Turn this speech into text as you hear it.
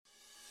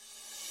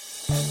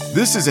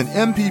This is an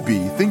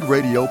MPB Think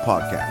Radio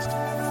podcast.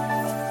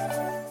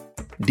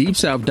 Deep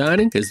South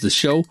Dining is the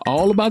show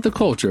all about the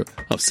culture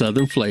of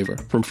Southern flavor,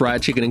 from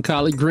fried chicken and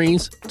collard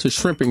greens to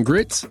shrimp and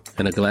grits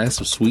and a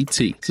glass of sweet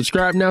tea.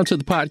 Subscribe now to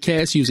the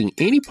podcast using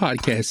any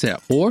podcast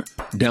app or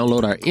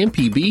download our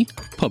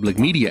MPB public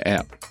media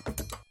app.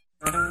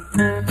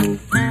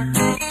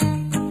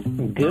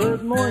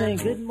 Good morning,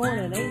 good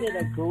morning. Ain't it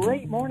a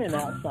great morning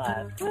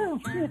outside?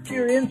 Well, if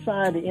you're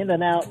inside, in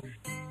and out,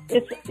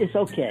 it's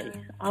okay.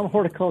 I'm a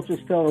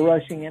horticulturist fellow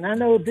Rushing, and I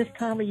know this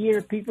time of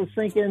year people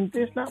thinking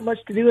there's not much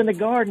to do in the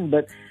garden,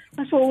 but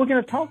that's what we're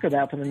going to talk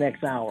about for the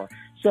next hour.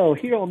 So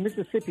here on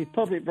Mississippi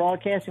Public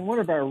Broadcasting, one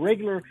of our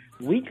regular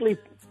weekly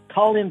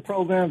call-in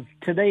programs,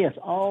 today is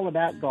all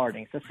about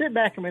gardening. So sit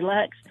back and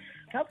relax.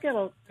 I've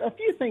got a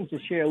few things to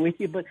share with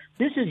you, but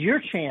this is your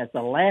chance,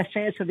 the last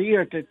chance of the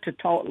year to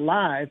talk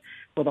live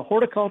with the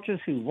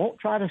horticulturists who won't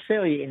try to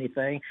sell you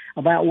anything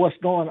about what's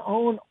going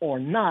on or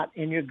not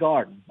in your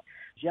garden.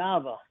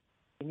 Java,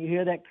 can you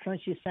hear that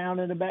crunchy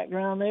sound in the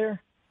background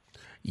there?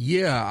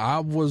 Yeah, I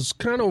was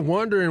kind of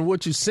wondering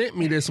what you sent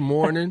me this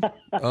morning.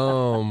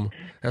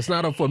 That's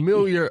not a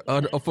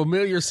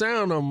familiar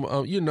sound I'm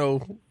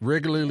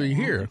regularly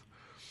hear.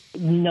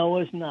 No,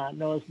 it's not.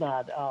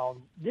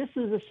 This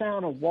is the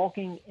sound of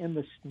walking in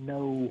the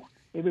snow.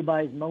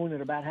 Everybody's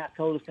moaning about how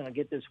cold it's going to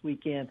get this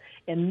weekend.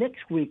 And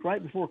next week,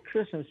 right before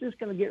Christmas, it's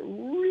going to get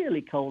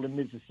really cold in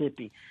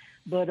Mississippi.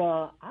 But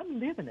I'm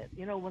living it.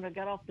 You know, when I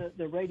got off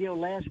the radio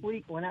last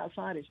week, went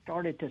outside, it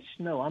started to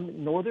snow. I'm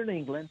in northern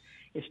England.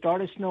 It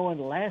started snowing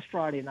last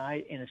Friday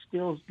night, and it's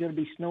still going to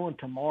be snowing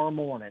tomorrow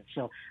morning.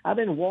 So I've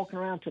been walking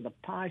around to the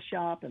pie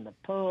shop and the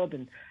pub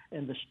and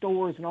the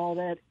stores and all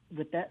that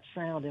with that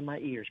sound in my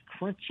ears,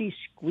 crunchy,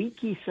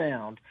 squeaky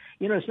sound.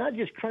 You know, it's not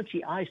just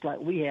crunchy ice like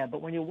we have,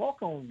 but when you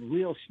walk on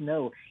real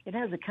snow, it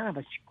has a kind of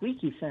a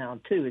squeaky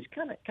sound too. It's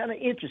kind of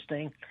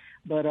interesting.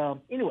 But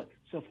anyway,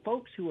 so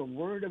folks who are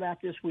worried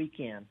about this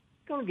weekend,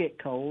 it's going to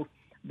get cold.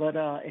 But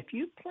if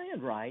you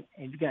plan right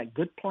and you've got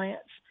good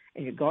plants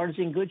and your garden's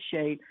in good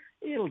shape,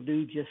 it'll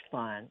do just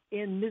fine.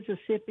 In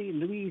Mississippi,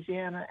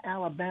 Louisiana,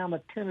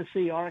 Alabama,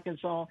 Tennessee,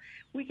 Arkansas,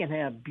 we can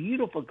have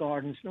beautiful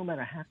gardens no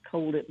matter how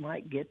cold it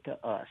might get to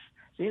us.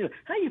 So anyway,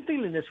 how you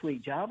feeling this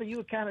week, Java? You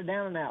were kind of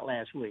down and out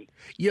last week.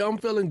 Yeah, I'm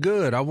feeling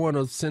good. I want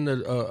to send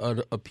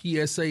a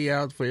PSA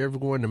out for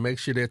everyone to make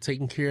sure they're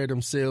taking care of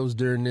themselves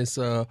during this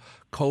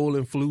cold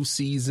and flu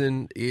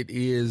season. It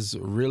is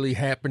really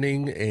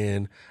happening,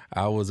 and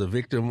I was a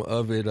victim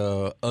of it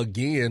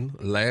again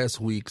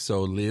last week.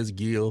 So Liz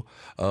Gill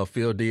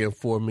filled in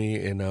for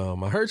me, and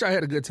I heard I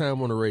had a good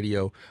time on the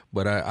radio,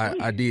 but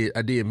I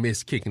did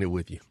miss kicking it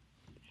with you.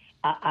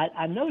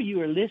 I know you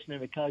were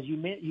listening because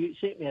you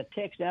sent me a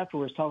text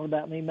afterwards talking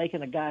about me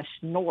making a guy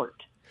snort.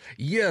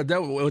 Yeah,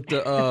 that was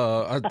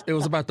it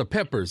was about the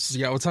peppers.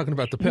 Yeah, I was talking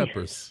about the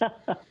peppers.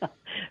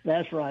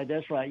 That's right.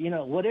 You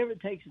know, whatever it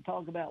takes to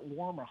talk about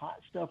warm or hot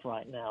stuff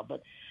right now.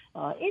 But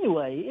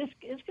anyway,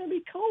 it's going to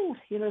be cold.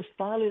 You know, it's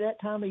finally that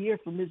time of year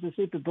for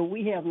Mississippi, but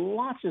we have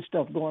lots of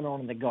stuff going on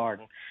in the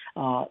garden.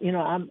 You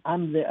know,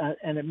 I'm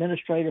an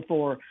administrator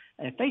for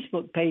a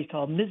Facebook page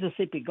called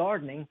Mississippi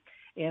Gardening.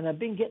 And I've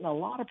been getting a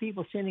lot of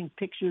people sending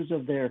pictures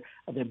of their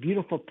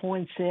beautiful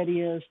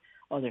poinsettias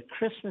or their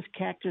Christmas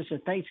cactus or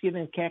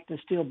Thanksgiving cactus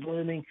still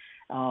blooming,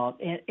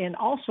 and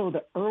also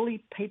the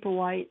early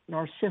paperwhite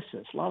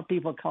narcissus. A lot of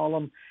people call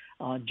them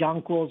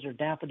jonquils or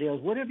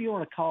daffodils, whatever you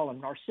want to call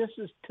them.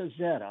 Narcissus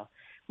tazetta,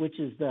 which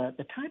is the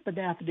type of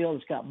daffodil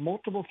that's got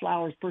multiple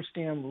flowers per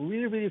stem,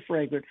 really, really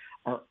fragrant,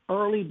 are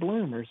early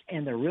bloomers,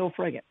 and they're real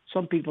fragrant.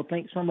 Some people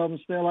think some of them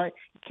smell like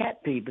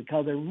cat pee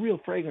because they're real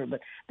fragrant,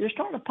 but they're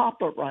starting to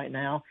pop up right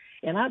now.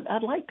 And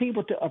I'd like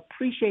people to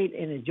appreciate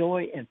and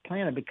enjoy and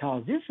plant it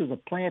because this is a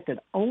plant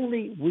that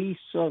only we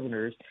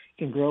Southerners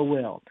can grow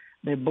well.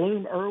 They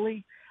bloom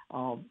early.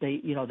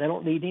 They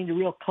don't need any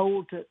real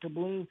cold to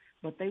bloom,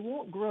 but they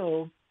won't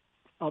grow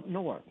up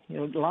north. You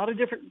know, a lot of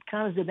different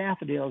kinds of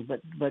daffodils,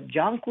 but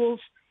jonquils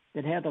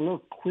that have the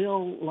little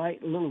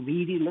quill-like, little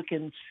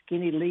reedy-looking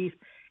skinny leaf,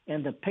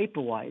 and the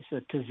paperwhites,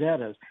 the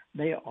tazettas,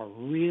 they are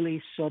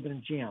really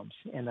southern gems.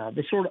 And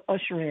they sort of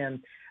usher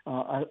in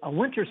a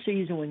winter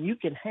season when you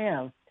can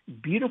have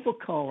beautiful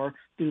color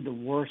through the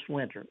worst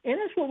winter. And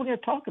that's what we're going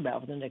to talk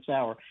about for the next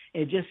hour,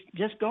 and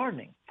just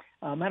gardening.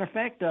 Matter of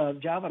fact,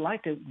 Java, I'd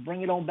like to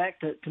bring it on back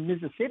to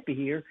Mississippi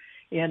here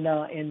and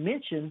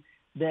mention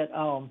that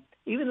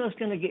even though it's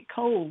going to get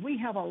cold, we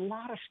have a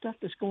lot of stuff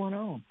that's going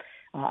on.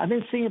 I've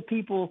been seeing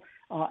people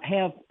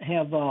have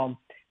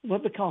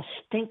what they call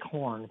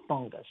stinkhorn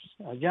fungus.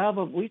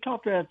 Java, we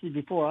talked about this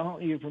before. I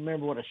don't even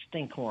remember what a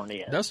stinkhorn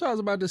is. That's what I was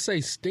about to say,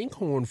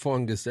 stinkhorn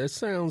fungus. That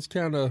sounds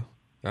kind of,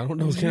 I don't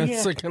know,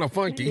 it's kind of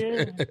funky.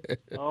 Yeah.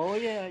 Oh,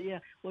 yeah.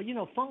 Well, you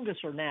know, fungus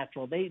are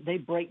natural.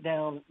 They break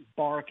down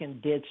bark and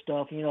dead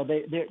stuff. You know,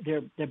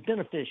 they're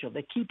beneficial.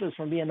 They keep us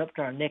from being up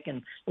to our neck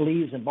and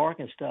leaves and bark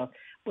and stuff.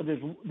 But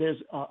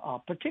there's a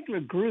particular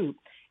group,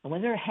 and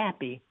when they're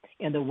happy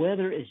and the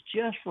weather is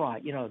just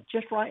right, you know,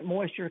 just right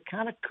moisture,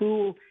 kind of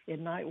cool at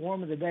night,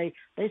 warm in the day,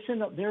 they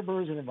send up their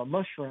version of a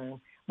mushroom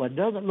Well, it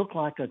doesn't look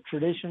like a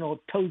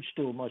traditional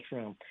toadstool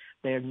mushroom.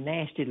 They're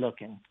nasty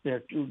looking.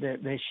 They're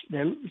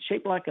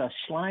shaped like a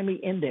slimy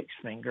index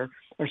finger,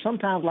 or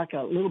sometimes like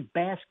a little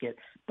basket,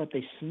 but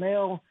they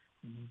smell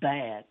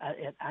bad.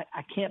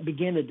 I can't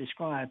begin to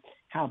describe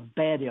how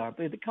bad they are.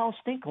 But they're called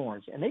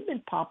stinkhorns, and they've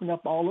been popping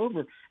up all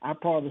over our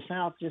part of the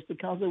South just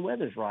because the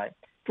weather's right.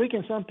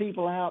 Freaking some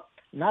people out,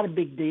 not a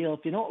big deal. If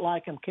you don't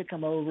like them, kick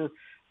them over,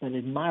 but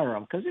admire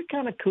them because they're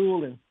kind of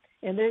cool, and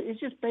it's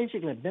just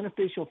basically a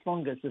beneficial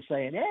fungus that's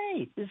saying,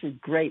 hey, this is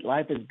great,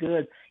 life is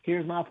good,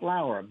 here's my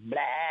flower, blah.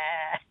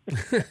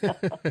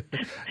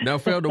 Now,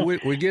 Felder,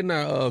 we're getting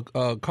our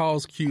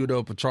calls queued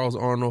up. Charles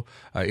Arnold,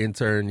 our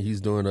intern, he's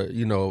doing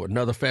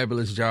another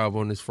fabulous job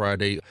on this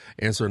Friday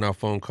answering our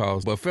phone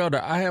calls. But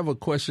Felder, I have a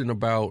question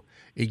about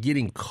it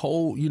getting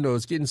cold.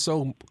 It's getting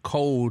so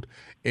cold,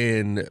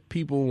 and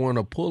people want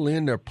to pull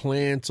in their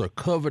plants or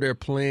cover their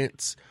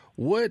plants.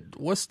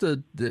 What's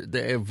the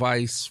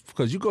advice?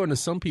 Because you go into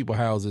some people's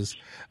houses,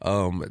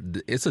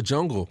 it's a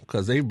jungle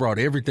because they brought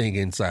everything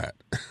inside.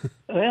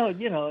 Well,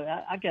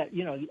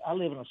 I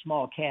live in a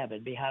small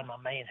cabin behind my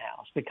main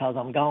house because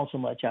I'm gone so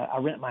much. I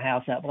rent my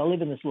house out, but I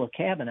live in this little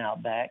cabin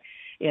out back,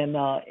 and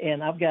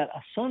I've got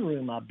a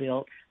sunroom I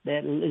built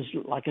that is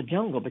like a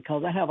jungle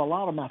because I have a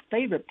lot of my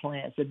favorite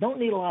plants that don't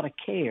need a lot of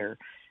care.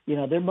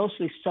 They're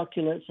mostly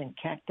succulents and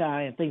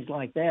cacti and things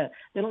like that.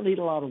 They don't need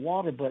a lot of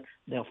water, but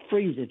they'll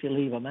freeze if you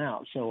leave them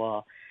out.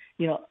 So,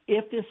 if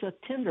it's a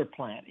tender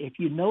plant, if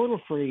you know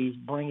it'll freeze,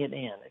 bring it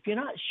in. If you're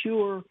not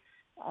sure,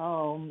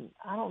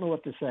 I don't know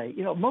what to say.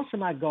 Most of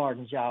my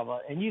garden, Java,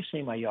 and you've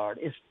seen my yard,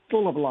 is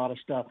full of a lot of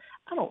stuff.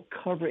 I don't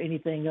cover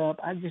anything up.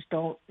 I just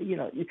don't,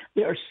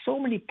 there are so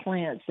many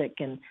plants that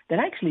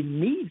actually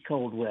need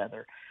cold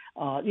weather.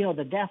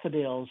 The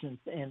daffodils and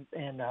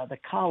the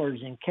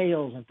collards and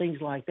kales and things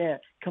like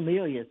that,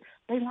 camellias,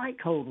 they like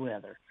cold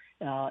weather.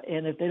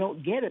 And if they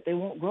don't get it, they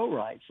won't grow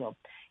right. So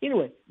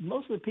anyway,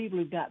 most of the people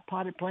who've got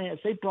potted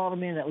plants, they've brought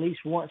them in at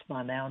least once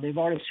by now, and they've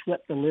already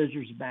swept the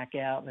lizards back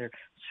out, and they're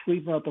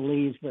sweeping up the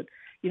leaves. But,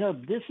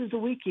 this is the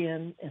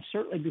weekend, and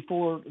certainly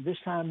before this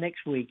time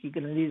next week, you're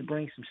going to need to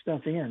bring some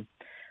stuff in.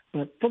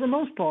 But for the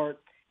most part,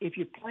 if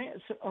your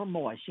plants are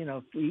moist,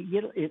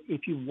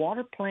 if you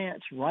water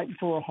plants right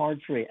before a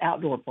hard freeze,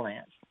 outdoor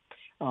plants,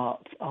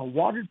 a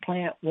watered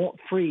plant won't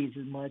freeze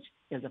as much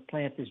as a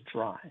plant that's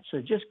dry.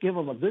 So just give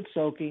them a good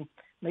soaking,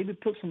 maybe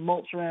put some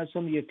mulch around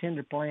some of your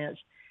tender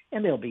plants,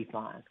 and they'll be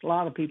fine. A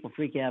lot of people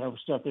freak out over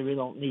stuff they really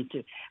don't need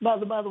to. By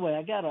the way,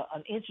 I got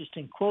an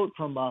interesting quote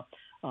from a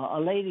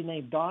lady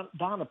named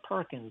Donna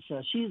Perkins.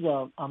 She's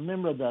a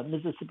member of the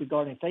Mississippi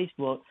Gardening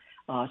Facebook.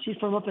 She's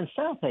from up in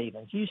South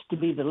Haven. She used to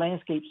be the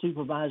landscape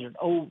supervisor at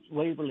Old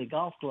Waverly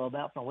Golf Club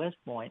out from West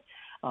Point.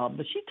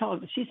 But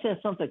she said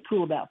something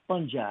cool about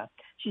fungi.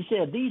 She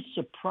said these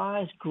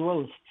surprise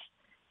growths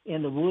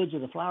in the woods or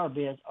the flower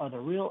beds are the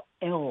real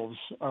elves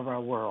of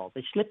our world.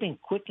 They slip in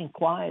quick and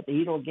quiet. They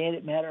eat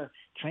organic matter,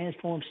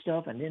 transform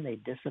stuff, and then they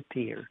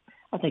disappear.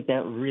 I think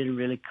that's really,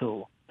 really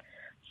cool.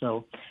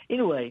 So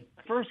anyway,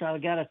 first I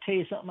got to tell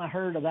you something I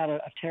heard about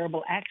a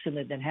terrible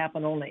accident that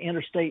happened on the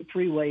interstate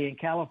freeway in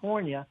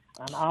California.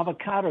 An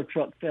avocado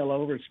truck fell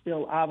over and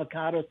spilled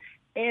avocados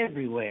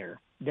everywhere.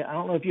 I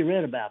don't know if you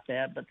read about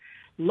that, but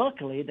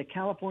luckily the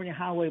California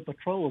Highway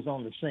Patrol was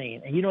on the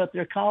scene. And you know what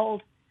they're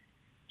called?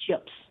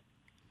 Chips.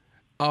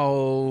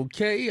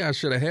 Okay, I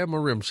should have had my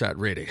rim shot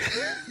ready.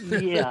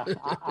 Yeah,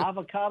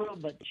 avocado,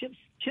 but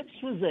Chips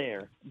was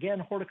there. Again,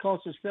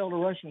 horticulturist Felder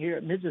Rushing here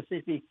at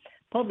Mississippi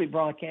Public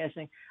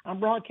Broadcasting. I'm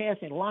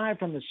broadcasting live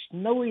from the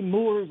snowy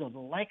moors of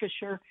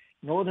Lancashire,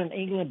 northern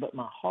England, but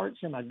my heart's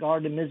in my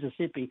garden in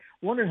Mississippi,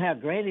 wondering how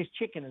Granny's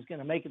chicken is going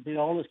to make it through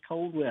all this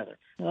cold weather.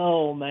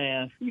 Oh,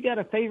 man. You got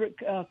a favorite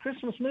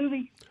Christmas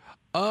movie?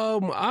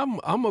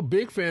 I'm a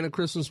big fan of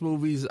Christmas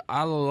movies.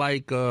 I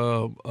like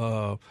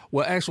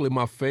actually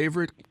my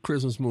favorite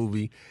Christmas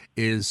movie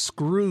is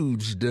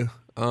Scrooged,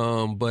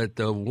 but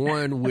the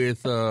one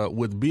with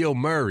Bill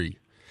Murray.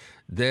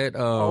 That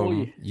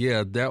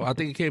that I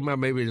think it came out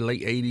maybe in the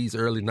late 80s,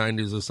 early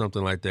 90s or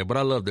something like that. But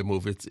I love that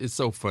movie. It's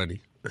so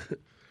funny.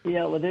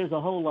 Yeah, well, there's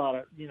a whole lot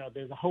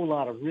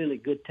of really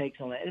good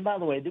takes on that. And by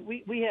the way,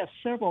 we have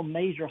several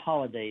major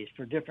holidays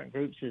for different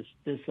groups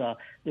this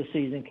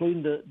season,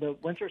 including the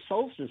winter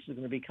solstice is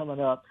going to be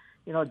coming up.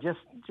 Just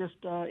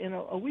in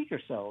a week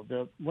or so.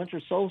 The winter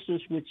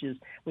solstice,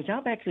 which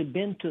I've actually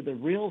been to the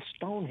real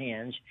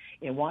Stonehenge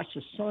and watched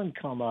the sun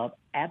come up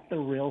at the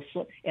real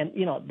sun, and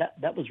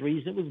that was the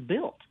reason it was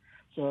built.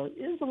 So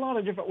there's a lot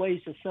of different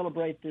ways to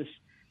celebrate this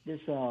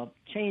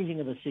changing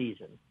of the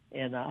season.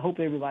 And I hope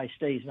everybody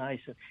stays nice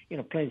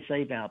and playing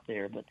safe out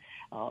there. But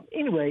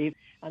anyway,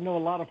 I know a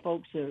lot of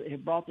folks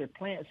have brought their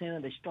plants in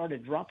and they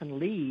started dropping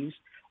leaves,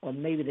 or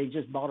maybe they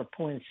just bought a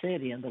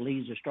poinsettia and the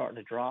leaves are starting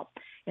to drop.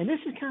 And this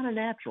is kind of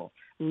natural.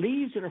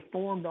 Leaves that are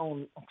formed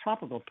on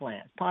tropical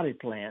plants, potted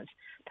plants,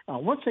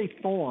 once they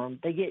form,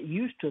 they get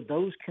used to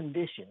those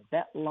conditions,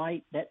 that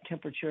light, that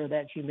temperature,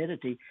 that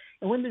humidity.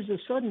 And when there's a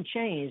sudden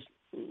change,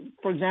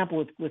 for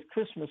example, with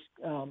Christmas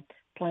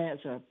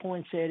plants or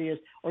poinsettias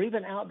or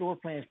even outdoor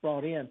plants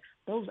brought in,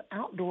 those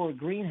outdoor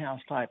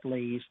greenhouse type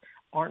leaves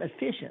aren't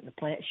efficient. The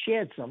plant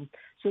sheds them.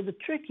 So the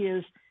trick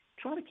is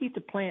try to keep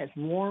the plants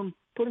warm,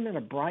 put them in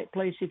a bright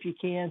place if you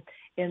can,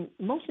 and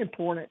most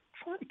important,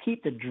 try to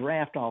keep the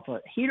draft off of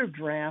it. Heater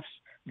drafts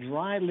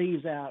dry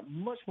leaves out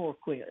much more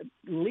quick.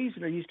 Leaves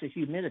that are used to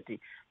humidity.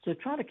 So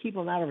try to keep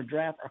them out of a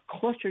draft or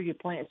cluster your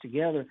plants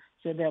together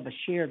so they have a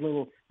shared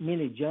little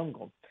mini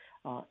jungle.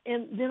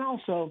 And then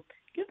also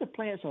give the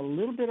plants a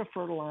little bit of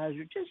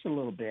fertilizer, just a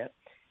little bit,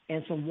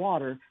 and some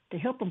water to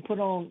help them put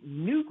on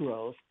new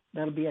growth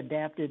that'll be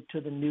adapted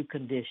to the new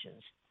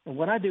conditions. And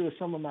what I do with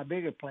some of my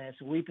bigger plants,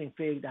 the weeping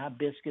fig, the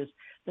hibiscus,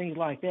 things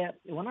like that,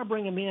 when I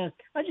bring them in,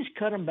 I just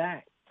cut them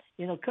back.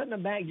 Cutting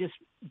them back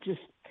just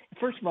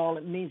first of all,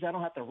 it means I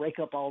don't have to rake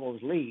up all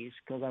those leaves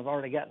because I've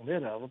already gotten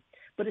rid of them.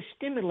 But it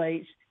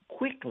stimulates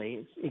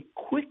quickly. It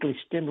quickly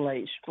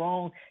stimulates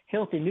strong,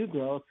 healthy new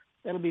growth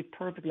that'll be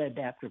perfectly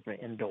adapted for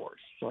indoors.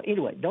 So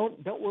anyway,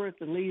 don't worry if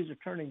the leaves are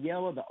turning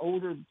yellow. The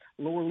older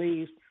lower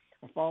leaves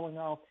are falling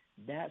off.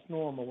 That's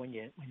normal when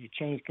you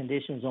change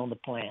conditions on the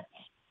plants.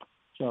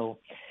 So,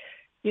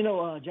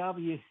 Java,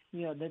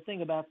 the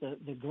thing about the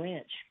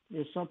Grinch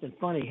is something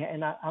funny,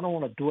 and I don't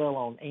want to dwell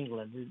on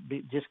England.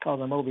 Just because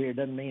I'm over here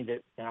doesn't mean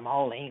that I'm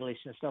all English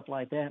and stuff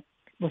like that.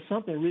 But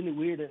something really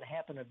weird that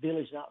happened in a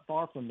village not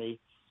far from me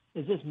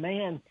is this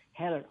man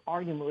had an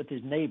argument with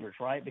his neighbors,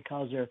 right,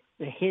 because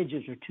the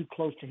hedges are too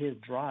close to his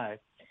drive.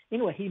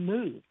 Anyway, he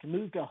moved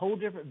to a whole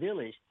different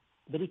village,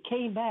 but he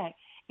came back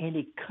and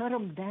he cut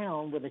them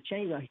down with a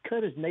chainsaw. He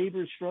cut his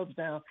neighbor's shrubs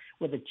down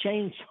with a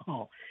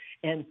chainsaw.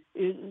 And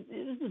this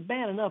is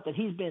bad enough that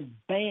he's been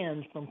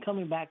banned from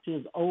coming back to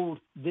his old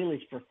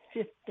village for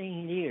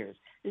 15 years.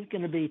 It's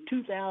going to be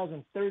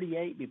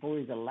 2038 before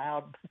he's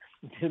allowed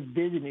to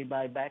visit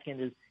anybody back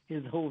in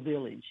his whole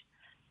village.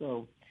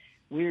 So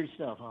weird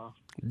stuff, huh?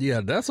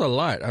 Yeah, that's a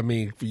lot. I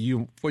mean, for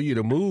you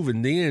to move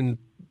and then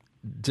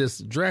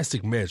just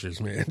drastic measures,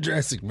 man.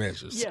 Drastic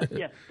measures.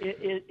 Yeah.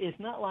 It's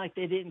not like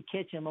they didn't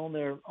catch him on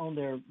their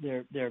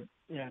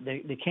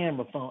the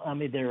camera phone. I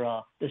mean,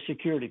 the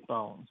security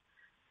phones.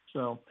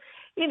 So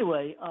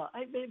anyway,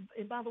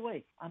 and by the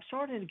way, I'm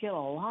starting to get a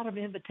lot of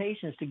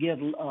invitations to give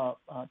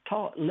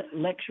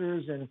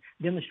lectures and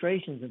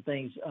demonstrations and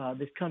things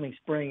this coming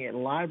spring at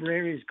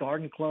libraries,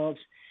 garden clubs.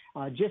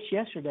 Just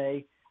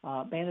yesterday,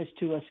 managed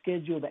to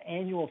schedule the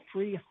annual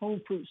free home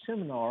fruit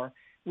seminar,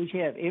 which we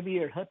have every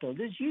year at Hutto.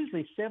 There's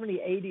usually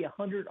 70, 80,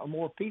 100 or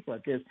more people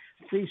at this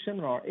free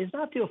seminar. It's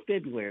not till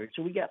February,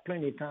 so we got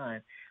plenty of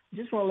time.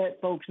 Just want to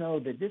let folks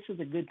know that this is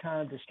a good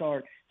time to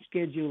start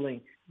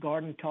scheduling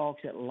garden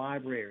talks at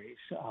libraries,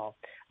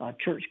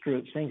 church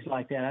groups, things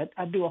like that.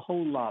 I do a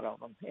whole lot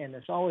of them, and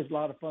it's always a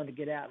lot of fun to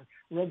get out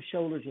and rub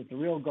shoulders with the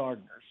real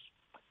gardeners.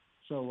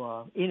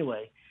 So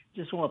anyway,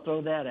 just want to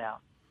throw that out.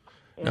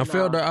 And, now,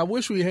 Felder, I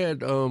wish we had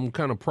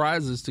kind of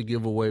prizes to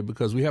give away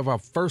because we have our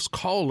first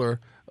caller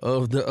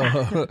of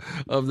the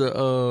of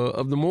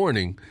the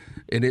morning,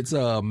 and it's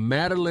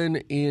Madeline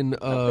in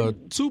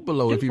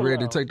Tupelo. If you're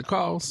ready to take the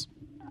calls.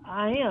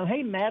 I am.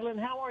 Hey, Madeline,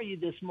 how are you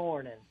this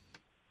morning?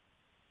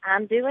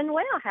 I'm doing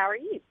well. How are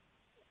you?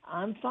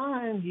 I'm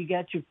fine. You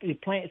got your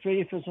plants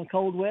ready for some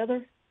cold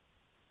weather?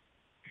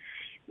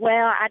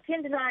 Well, I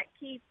tend to not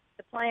keep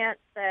the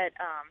plants that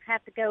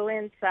have to go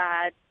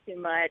inside too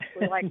much.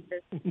 We like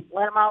to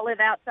let them all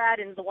live outside,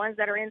 and the ones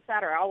that are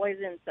inside are always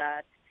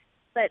inside.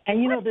 But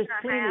and there's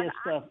plenty of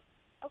stuff.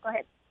 Go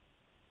ahead.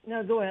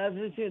 No, go ahead.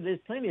 There's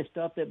plenty of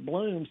stuff that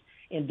blooms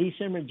in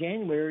December,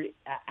 January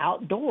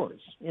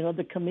outdoors.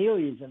 The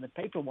camellias and the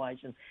paper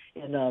whites and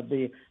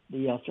the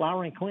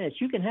flowering clematis.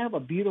 You can have a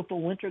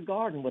beautiful winter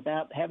garden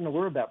without having to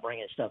worry about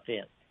bringing stuff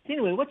in.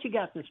 Anyway, what you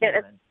got this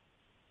morning?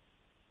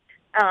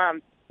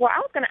 Well, I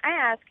was going to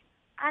ask,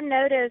 I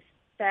noticed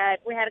that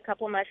we had a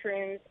couple of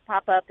mushrooms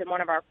pop up in one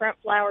of our front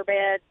flower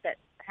beds that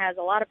has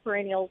a lot of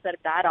perennials that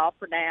have died off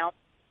for now.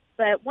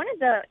 But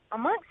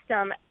amongst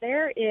them,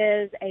 there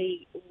is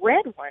a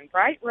red one,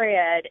 bright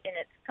red, and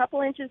it's a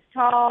couple inches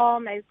tall,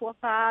 maybe 4 or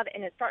 5,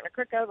 and it's starting to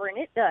crook over, and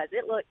it does.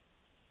 It looks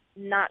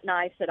not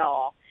nice at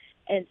all.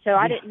 And so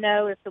I didn't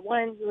know if the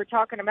one you were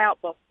talking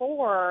about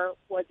before,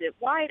 was it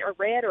white or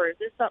red, or is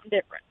this something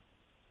different?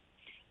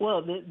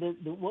 Well, the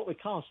what we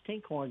call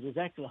stinkhorns is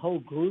actually a whole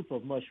group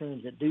of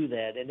mushrooms that do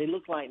that, and they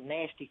look like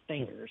nasty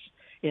fingers,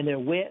 and they're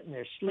wet and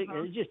they're slick.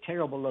 They're just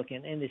terrible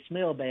looking, and they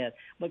smell bad.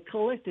 But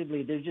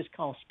collectively, they're just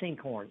called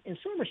stinkhorn, and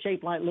some are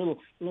shaped like little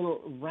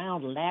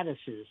round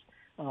lattices,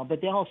 but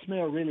they all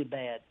smell really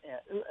bad.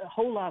 A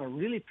whole lot of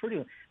really pretty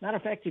ones. Matter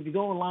of fact, if you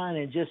go online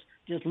and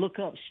just look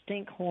up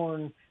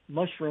stinkhorn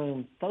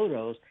mushroom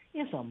photos,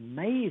 it's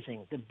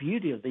amazing the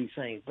beauty of these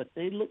things, but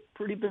they look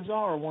pretty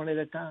bizarre one at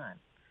a time.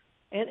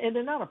 And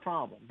they're not a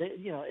problem.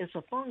 It's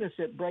a fungus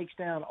that breaks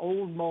down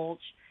old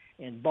mulch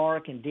and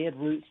bark and dead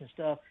roots and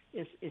stuff.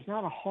 It's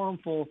not a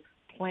harmful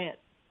plant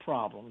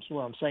problem, is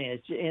what I'm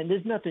saying. And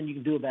there's nothing you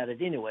can do about it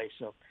anyway.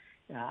 So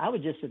I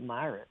would just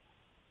admire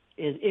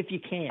it if you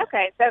can.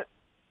 Okay,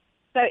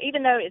 so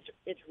even though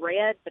it's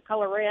red, the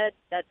color red,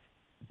 that's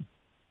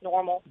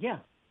normal. Yeah.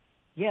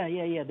 Yeah.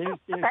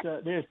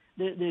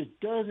 There's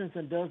dozens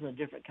and dozens of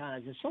different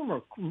kinds, and some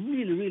are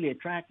really, really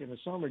attractive, and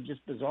some are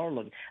just bizarre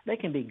looking. They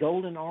can be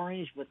golden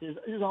orange, but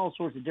there's all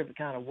sorts of different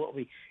kind of what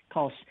we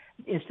call,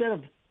 instead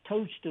of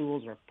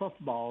toadstools or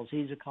puffballs,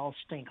 these are called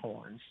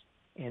stinkhorns,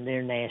 and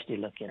they're nasty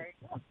looking.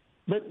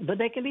 But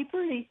they can be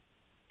pretty.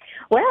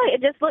 Well,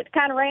 it just looked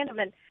kind of random,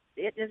 and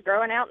it just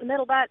growing out in the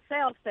middle by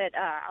itself. But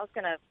I was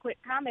going to quick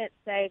comment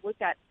say we've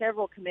got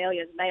several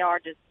camellias, and they are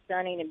just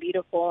stunning and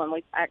beautiful. And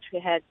we've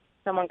actually had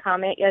someone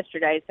comment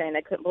yesterday saying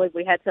they couldn't believe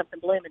we had something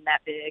blooming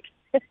that big.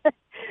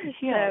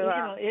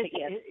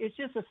 It's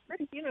just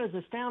it's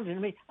astounding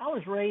to me. I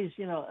was raised,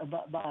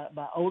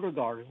 by older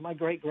gardeners. My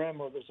great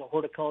grandmother's a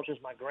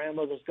horticulturist. My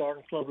grandmother's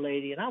garden club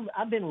lady, and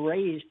I've been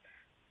raised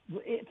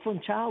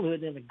from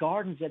childhood in the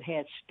gardens that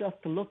had stuff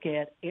to look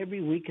at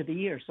every week of the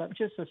year. So I'm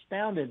just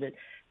astounded that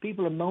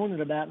people are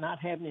moaning about not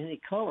having any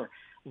color.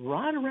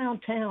 Ride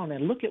around town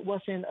and look at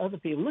what's in other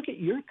people. Look at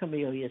your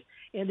camellias,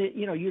 and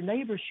your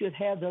neighbors should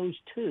have those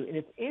too. And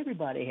if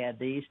everybody had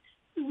these,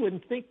 you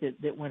wouldn't think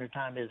that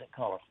wintertime isn't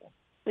colorful.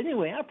 But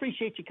anyway, I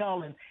appreciate you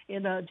calling,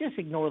 and just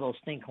ignore those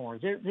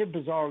stinkhorns. They're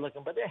bizarre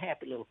looking, but they're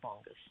happy little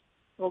fungus.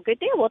 Well, good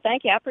deal. Well,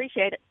 thank you. I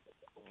appreciate it.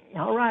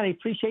 All righty.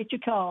 Appreciate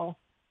your call.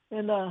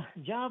 And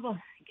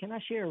Java, can I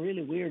share a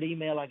really weird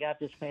email I got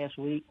this past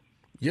week?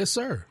 Yes,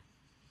 sir.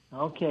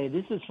 Okay,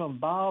 this is from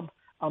Bob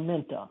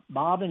Amenta,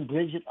 Bob and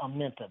Bridget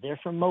Amenta. They're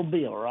from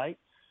Mobile, right?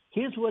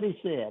 Here's what he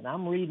said.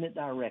 I'm reading it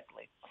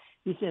directly.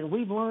 He said,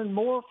 we've learned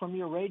more from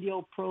your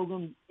radio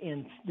program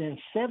than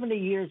 70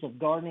 years of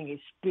gardening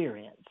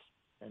experience.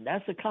 And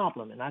that's a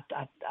compliment. I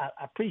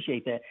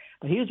appreciate that.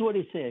 But here's what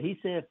he said. He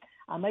said,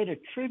 I made a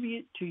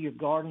tribute to your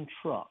garden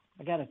truck.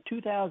 I got a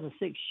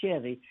 2006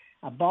 Chevy.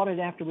 I bought it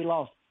after we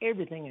lost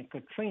everything in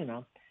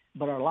Katrina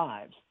but our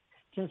lives.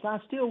 Since I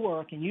still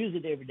work and use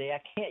it every day,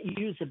 I can't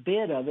use a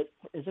bed of it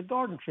as a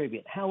garden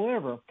tribute.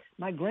 However,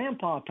 my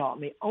grandpa taught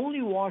me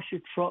only wash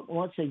your truck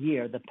once a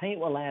year. The paint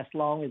will last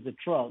long as the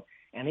truck,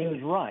 and he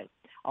was right.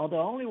 Although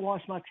I only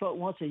wash my truck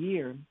once a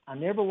year, I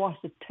never wash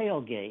the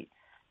tailgate.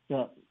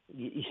 So,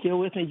 you still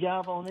with me,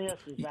 Java, on this?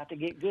 It's about to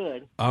get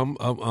good.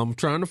 I'm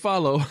trying to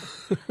follow.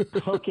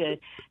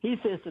 Okay. He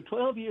says, so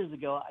 12 years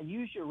ago, I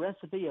used your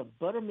recipe of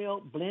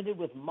buttermilk blended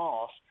with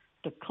moss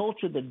to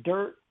culture the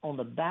dirt on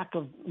the back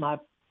of my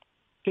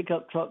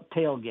pickup truck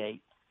tailgate.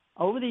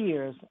 Over the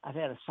years, I've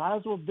had a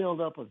sizable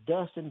buildup of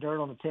dust and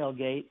dirt on the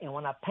tailgate, and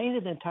when I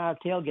painted the entire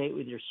tailgate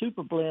with your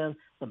super blend,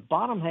 the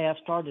bottom half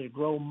started to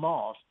grow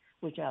moss,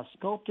 which I've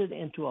sculpted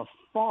into a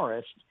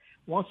forest.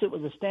 Once it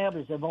was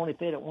established, I've only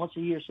fed it once a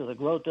year so the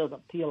growth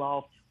doesn't peel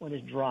off when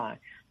it's dry.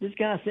 This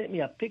guy sent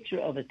me a picture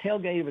of the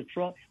tailgate of a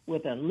truck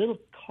with a little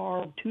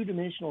carved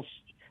two-dimensional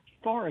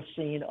forest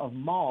scene of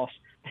moss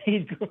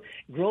he's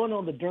growing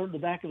on the dirt in the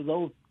back of his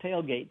old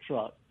tailgate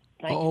truck.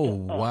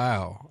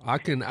 Wow! I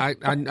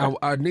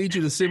need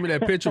you to send me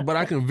that picture, but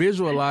I can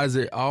visualize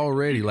it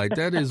already. Like,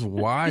 that is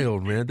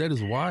wild, man. That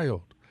is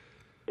wild.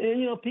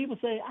 And, people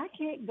say, I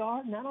can't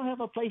garden. I don't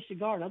have a place to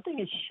garden. I'm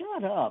thinking,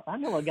 shut up. I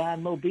know a guy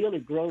in Mobile who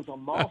grows a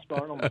moss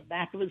garden on the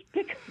back of his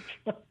pickup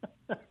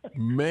truck.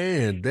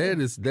 Man, that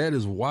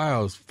is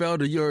wild.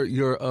 Felder,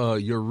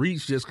 your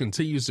reach just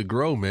continues to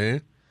grow,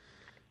 man.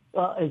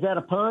 Is that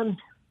a pun?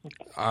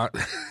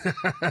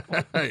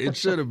 It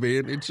should have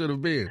been. It should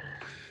have been.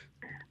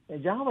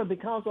 And Java,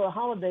 because of the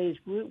holidays,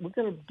 we're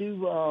going to do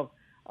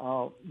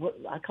what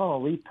I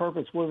call a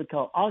repurpose, what we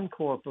call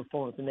encore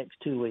performance the next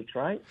 2 weeks,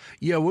 right?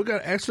 Yeah, we're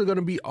actually going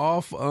to be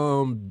off.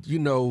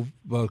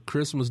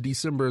 Christmas,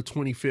 December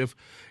 25th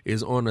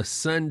is on a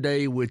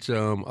Sunday, which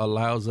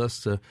allows us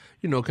to,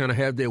 kind of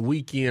have that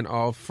weekend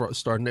off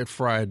starting that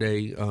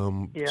Friday.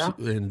 And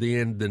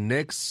then the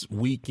next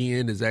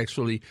weekend is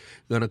actually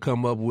going to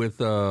come up with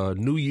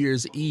New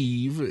Year's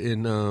Eve,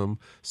 and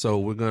so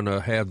we're going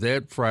to have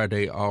that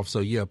Friday off. So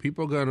yeah,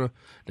 people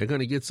they're going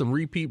to get some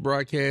repeat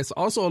broadcasts,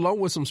 also along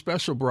with some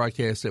special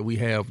broadcasts that we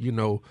have, during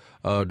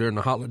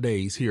the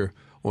holidays here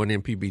on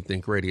MPB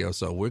Think Radio.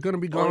 So we're going to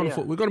be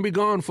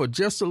gone for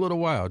just a little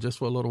while,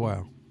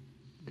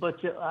 But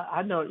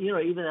I know,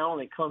 even I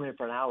only come here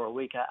for an hour a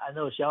week. I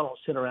know y'all don't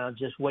sit around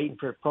just waiting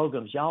for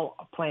programs. Y'all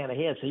plan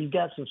ahead. So you've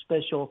got some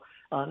special,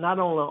 not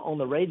only on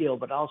the radio,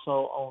 but also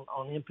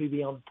on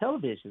MPB on the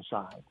television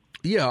side.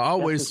 Yeah,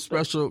 always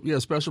special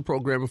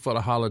programming for the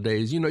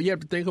holidays. You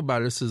have to think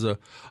about it. This is a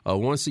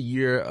once a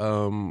year,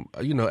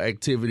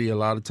 activity. A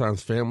lot of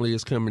times family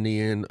is coming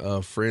in,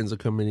 friends are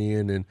coming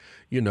in, and,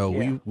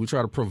 we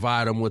try to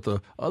provide them with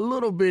a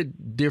little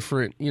bit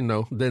different,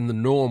 than the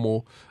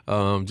normal,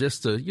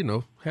 just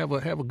to, have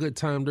a good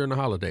time during the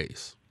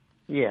holidays.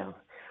 Yeah.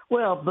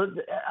 Well, but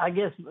I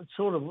guess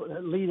sort of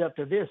lead up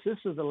to this is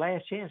the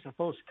last chance for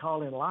folks to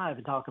call in live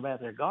and talk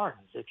about their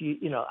gardens. If you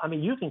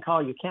can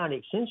call your county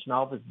extension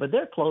office, but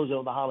they're closed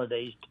over the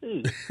holidays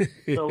too.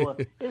 So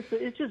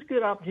it's just a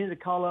good opportunity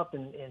to call up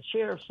and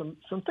share some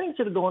things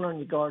that are going on in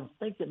your garden,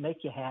 things that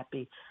make you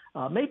happy.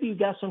 Maybe you've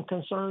got some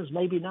concerns,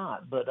 maybe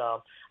not. But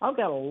I've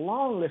got a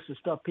long list of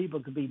stuff people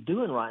could be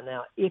doing right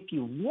now if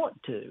you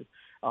want to.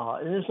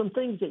 And there's some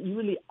things that you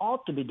really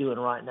ought to be doing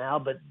right now,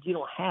 but you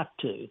don't have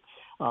to.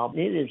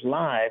 It is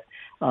live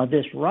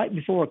this right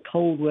before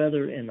cold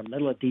weather in the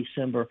middle of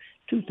December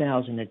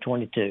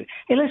 2022.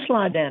 Hey, let's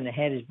slide down to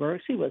Hattiesburg,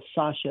 see what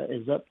Sasha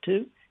is up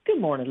to. Good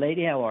morning,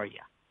 lady. How are you?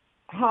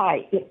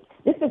 Hi,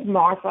 this is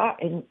Martha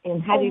in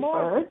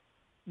Hattiesburg.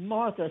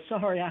 Martha,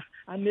 sorry, I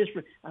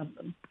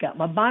got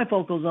my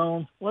bifocals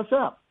on. What's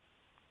up?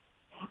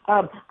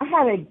 I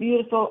have a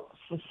beautiful,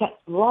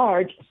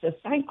 large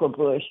sasanqua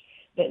bush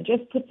that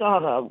just puts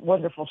on a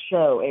wonderful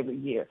show every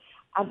year.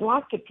 I'd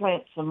like to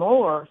plant some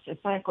more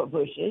sasanqua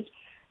bushes.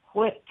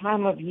 What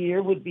time of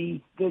year would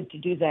be good to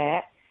do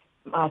that?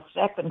 My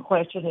second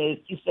question is,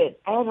 you said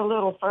add a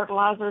little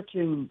fertilizer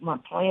to my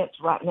plants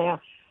right now.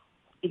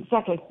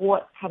 Exactly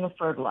what kind of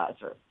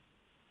fertilizer?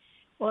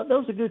 Well,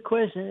 those are good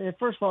questions. And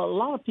first of all, a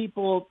lot of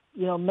people,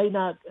 may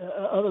not,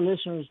 other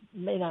listeners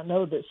may not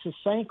know that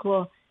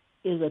sasanqua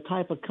is a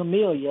type of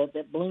camellia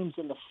that blooms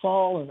in the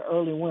fall and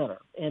early winter.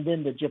 And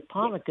then the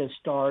japonicas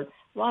start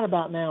right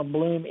about now,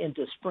 bloom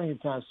into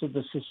springtime. So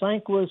the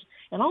sasanquas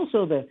and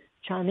also the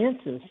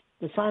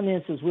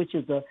sinensis, which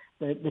is the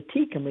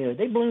tea camellia,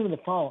 they bloom in the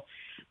fall.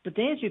 But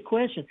to answer your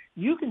question,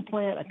 you can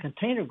plant a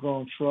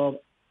container-grown shrub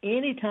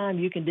anytime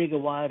you can dig a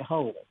wide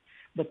hole.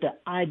 But the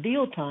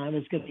ideal time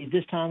is going to be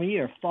this time of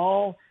year,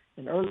 fall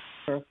and early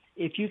winter.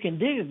 If you can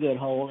dig a good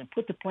hole and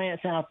put the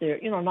plants out there,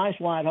 a nice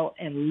wide hole,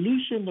 and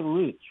loosen the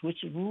roots,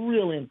 which is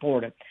really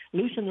important.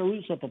 Loosen the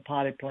roots up of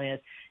potted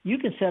plants. You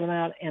can set them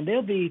out, and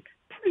they'll be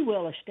pretty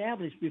well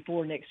established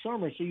before next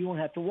summer, so you won't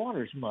have to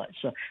water as much.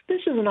 So this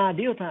is an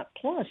ideal time.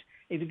 Plus,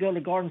 if you go to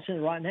the garden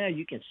center right now,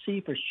 you can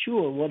see for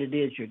sure what it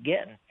is you're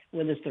getting,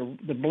 whether it's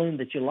the bloom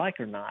that you like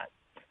or not.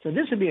 So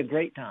this would be a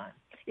great time.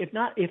 If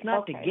not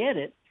okay. to get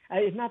it,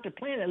 if not to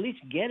plant it, at least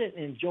get it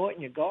and enjoy it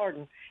in your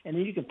garden, and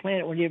then you can plant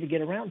it when you ever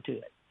get around to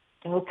it.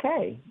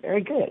 Okay,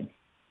 very good.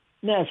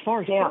 Now, as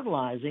far as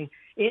fertilizing,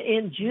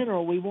 in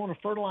general, we want to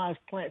fertilize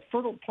plants.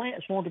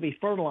 Plants want to be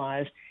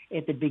fertilized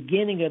at the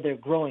beginning of their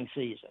growing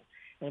season.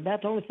 And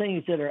about the only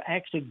things that are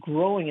actually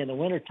growing in the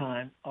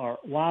wintertime are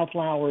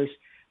wildflowers,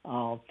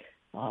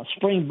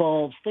 spring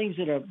bulbs, things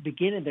that are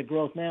beginning their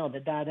growth now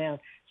that die down.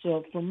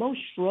 So for most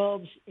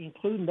shrubs,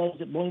 including those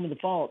that bloom in the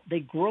fall, they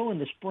grow in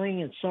the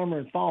spring and summer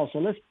and fall. So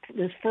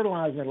let's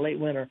fertilize in the late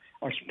winter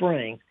or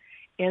spring.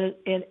 And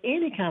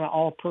any kind of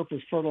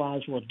all-purpose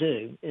fertilizer will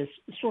do. It's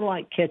sort of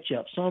like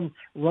ketchup. Some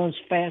runs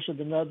faster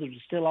than others,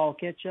 it's still all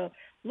ketchup.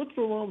 Look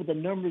for one where the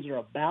numbers are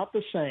about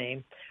the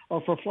same,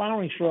 or for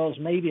flowering shrubs,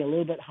 maybe a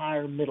little bit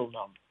higher middle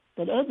number.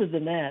 But other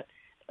than that,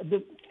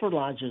 the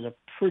fertilizers are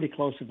pretty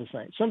close to the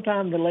same.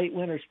 Sometime in the late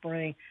winter,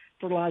 spring,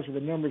 fertilizer, the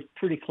numbers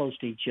pretty close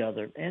to each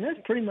other. And that's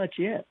pretty much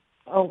it.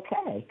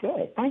 Okay,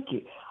 good. Thank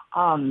you.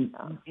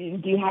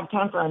 Do you have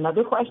time for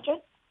another question?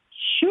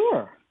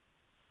 Sure.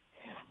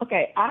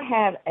 Okay, I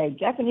have a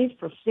Japanese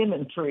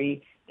persimmon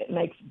tree that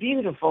makes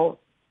beautiful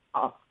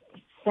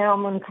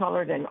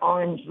salmon-colored and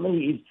orange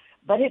leaves,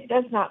 but it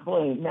does not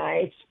bloom. Now,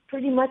 it's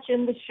pretty much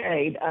in the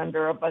shade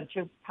under a bunch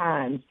of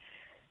pines.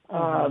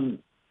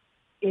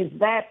 Is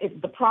that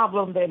the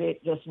problem, that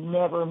it just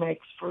never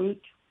makes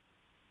fruit?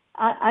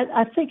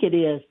 I think it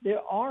is.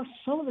 There are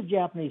some of the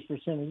Japanese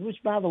persimmons, which,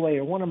 by the way,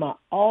 are one of my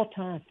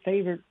all-time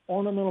favorite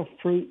ornamental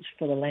fruits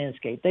for the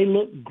landscape. They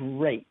look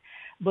great.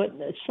 But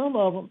some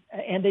of them,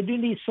 and they do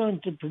need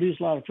sun to produce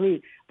a lot of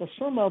fruit, but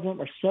some of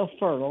them are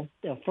self-fertile.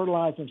 They'll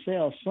fertilize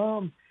themselves.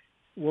 Some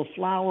will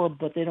flower,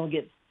 but they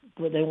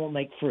won't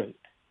make fruit.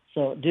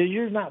 So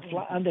yours not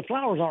the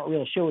flowers aren't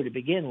real showy to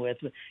begin with,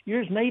 but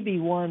yours may be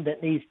one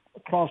that needs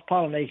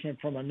cross-pollination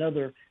from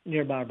another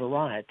nearby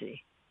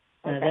variety.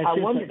 Okay, I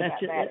wondered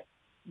about that.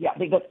 Yeah,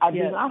 because I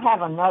do not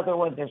have another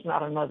one. There's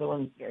not another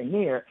one very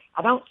near.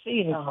 I don't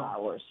see any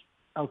flowers.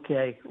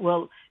 Okay.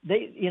 Well,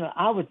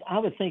 I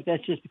would think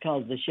that's just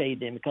because of the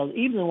shade then, because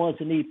even the ones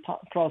that need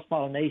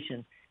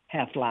cross-pollination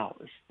have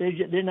flowers.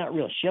 They're not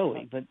real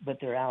showy, but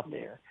they're out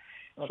there.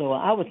 Okay. So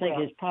I would think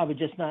it's probably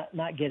just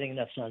not getting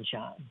enough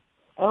sunshine.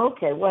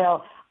 Okay.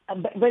 Well,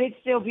 but it's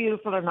still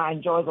beautiful, and I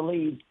enjoy the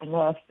leaves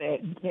enough that,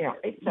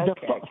 it's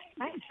okay.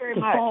 Thanks very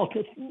much. Fall,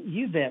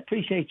 you bet.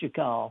 Appreciate your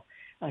call.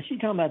 She's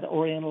talking about the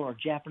Oriental or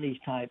Japanese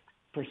type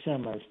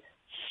persimmons,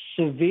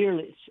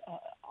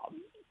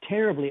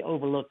 terribly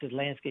overlooked as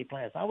landscape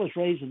plants. I was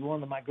raised with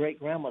one that my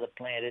great-grandmother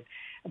planted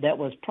that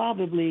was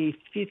probably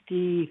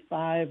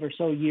 55 or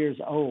so years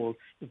old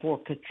before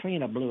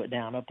Katrina blew it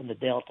down up in the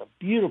Delta.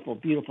 Beautiful,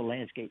 beautiful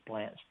landscape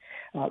plants.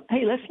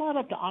 Hey, let's slide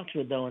up to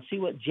Oxford, though, and see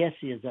what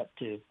Jesse is up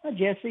to. Hi,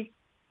 Jesse.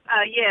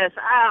 Yes,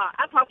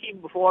 I talked to you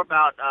before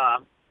about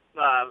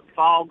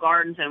fall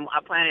gardens, and I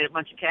planted a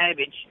bunch of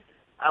cabbage.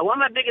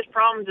 One of my biggest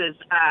problems is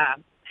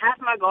half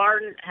my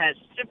garden has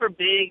super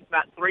big,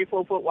 about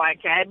 3-4 foot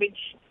wide cabbage,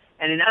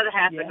 and another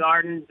half of the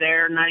garden,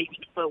 they're not even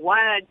a foot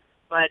wide,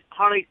 but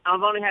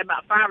I've only had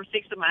about 5 or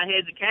 6 of my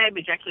heads of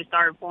cabbage actually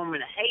started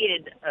forming a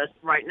head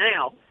right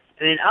now.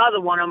 And then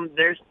other one of them,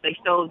 they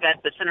still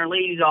got the center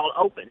leaves all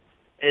open.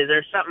 Is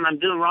there something I'm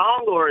doing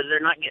wrong, or is there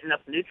not getting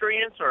enough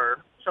nutrients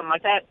or something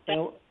like that?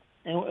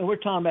 And we're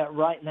talking about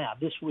right now,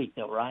 this week,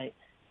 though, right?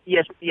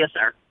 Yes,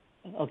 sir.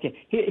 Okay,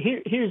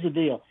 here's the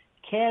deal.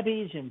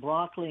 Cabbage and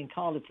broccoli and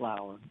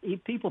cauliflower,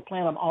 people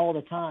plant them all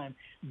the time,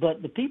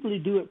 but the people who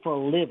do it for a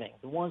living,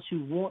 the ones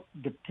who want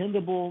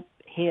dependable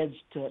heads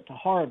to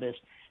harvest,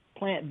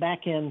 plant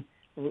back in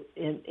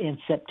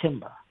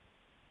September,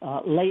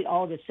 late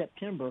August,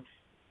 September.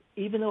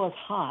 Even though it's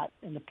hot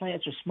and the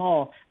plants are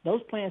small,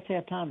 those plants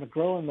have time to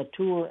grow and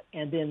mature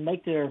and then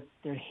make their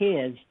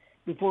heads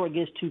before it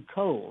gets too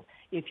cold.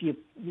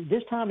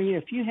 This time of year,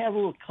 if you have a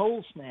little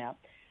cold snap,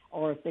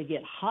 or if they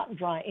get hot and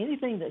dry,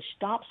 anything that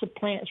stops the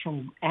plants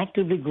from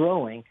actively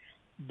growing,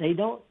 they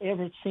don't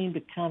ever seem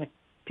to kind of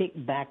pick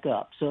back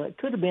up. So it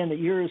could have been that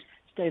yours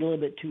stayed a little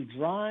bit too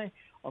dry,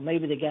 or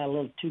maybe they got a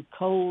little too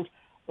cold,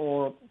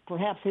 or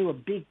perhaps they were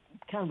big,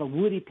 kind of a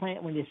woody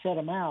plant when you set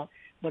them out.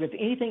 But if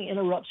anything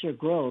interrupts their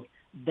growth,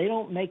 they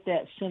don't make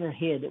that center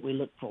head that we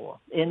look for.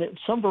 And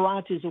some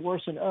varieties are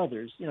worse than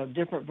others.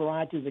 Different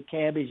varieties of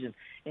cabbage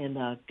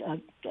and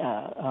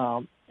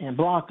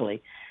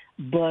broccoli.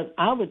 But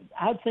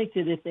I'd think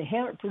that if they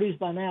haven't produced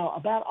by now,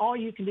 about all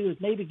you can do is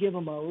maybe give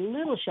them a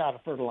little shot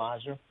of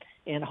fertilizer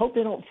and hope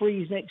they don't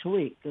freeze next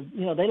week.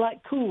 They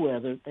like cool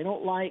weather. They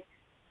don't like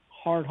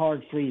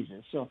hard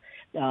freezing. So,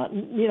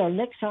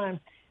 next time,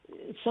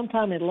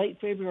 sometime in late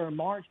February or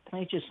March,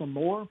 plant you some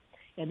more.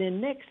 And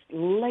then next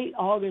late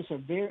August or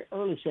very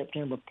early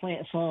September,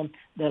 plant some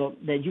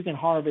that you can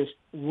harvest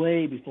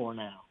way before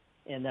now.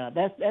 And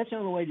that's the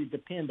only way to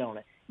depend on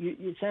it.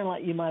 You sound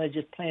like you might have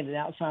just planted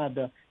outside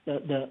the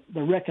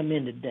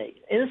recommended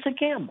date. And it's a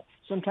gamble.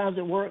 Sometimes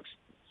it works,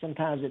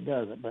 sometimes it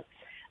doesn't. But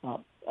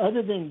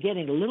other than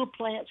getting little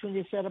plants when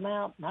you set them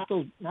out, not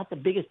the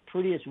biggest,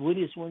 prettiest,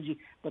 woodiest ones,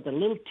 but the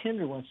little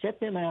tender ones,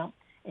 set them out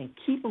and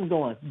keep them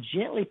going.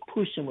 Gently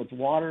push them with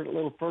water, a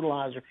little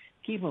fertilizer.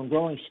 Keep them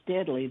growing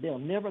steadily. They'll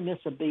never miss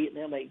a beat, and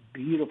they'll make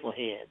beautiful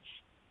heads.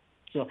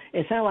 So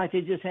it sounds like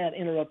they just had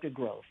interrupted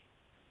growth.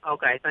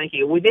 Okay, thank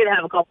you. We did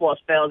have a couple of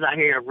spells out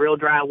here of real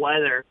dry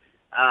weather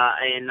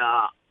in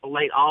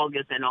late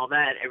August and all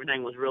that.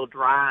 Everything was real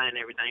dry and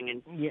everything,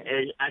 and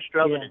I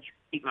struggled to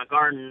keep my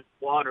garden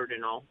watered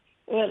and all.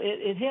 Well,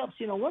 it helps.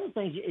 One of the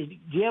things is,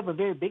 do you have a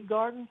very big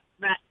garden?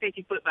 About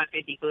 50 foot by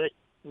 50 foot.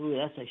 Ooh,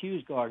 that's a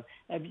huge garden.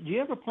 Do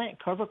you ever plant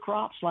cover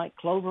crops like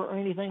clover or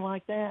anything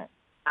like that?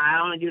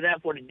 I only do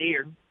that for the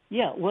deer.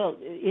 Yeah, well,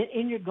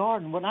 in your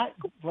garden, what I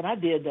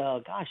did,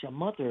 a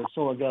month or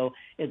so ago,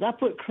 is I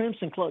put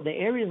crimson clover. The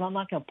areas I'm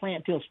not going to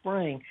plant till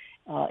spring,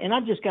 and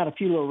I've just got a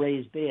few little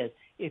raised beds.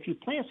 If you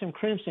plant some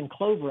crimson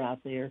clover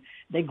out there,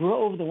 they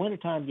grow over the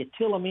wintertime. You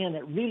till them in.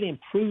 It really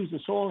improves the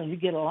soil, and you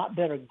get a lot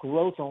better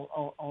growth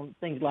on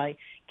things like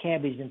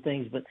cabbage and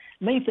things. But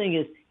the main thing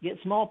is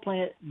get small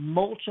plants,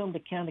 mulch them to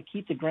kind of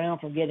keep the ground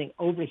from getting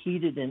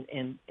overheated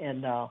and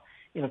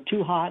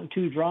too hot and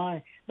too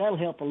dry. That'll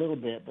help a little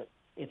bit. But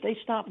if they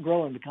stop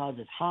growing because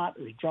it's hot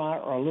or it's dry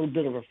or a little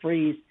bit of a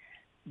freeze,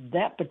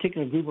 that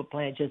particular group of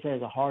plants just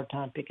has a hard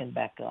time picking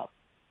back up.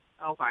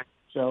 Okay.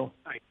 So, all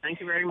right.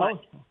 Thank you very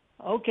much.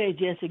 Okay,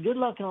 Jesse. Good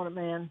luck on it,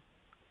 man.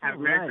 Have a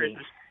Merry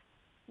Christmas.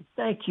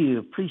 Thank you.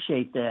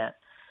 Appreciate that.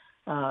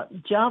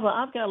 Java,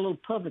 I've got a little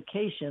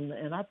publication,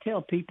 and I tell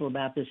people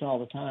about this all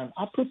the time.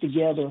 I put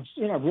together,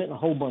 I've written a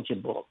whole bunch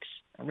of books.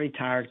 I'm a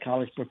retired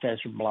college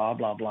professor, blah,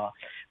 blah, blah.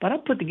 But I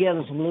put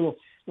together some little,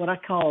 what I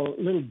call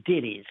little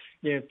ditties.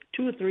 They're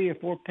 2 or 3 or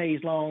 4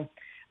 page long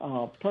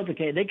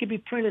publication. They could be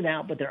printed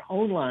out, but they're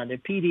online. They're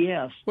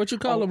PDFs. What you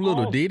call them,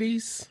 little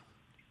ditties?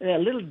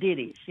 Little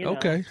ditties.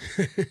 Okay.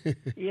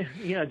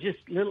 Just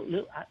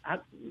little.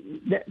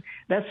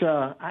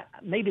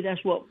 Maybe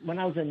that's what, when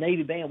I was in the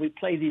Navy band, we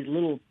played these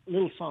little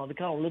songs. We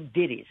call them little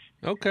ditties.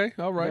 Okay,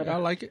 all right, I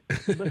like it.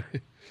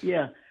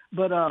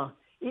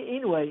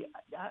 Anyway,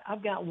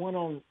 I've got one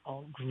on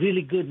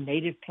really good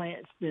native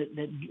plants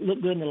that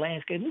look good in the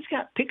landscape. And it's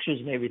got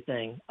pictures and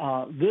everything.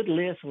 Good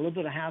list, a little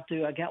bit of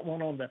how-to. I got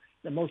one on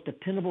the most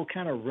dependable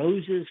kind of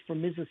roses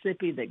from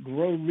Mississippi that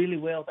grow really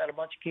well without a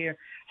bunch of care.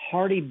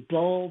 Hardy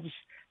bulbs,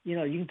 you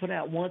can put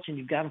out once and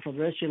you've got them for the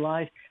rest of your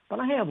life. But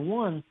I have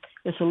one,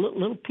 it's a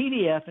little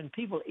PDF, and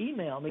people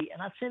email me,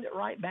 and I send it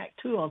right back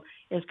to them.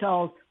 It's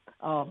called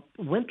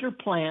Winter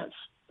Plants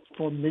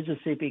for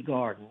Mississippi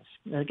Gardens.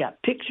 And it's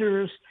got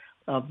pictures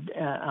of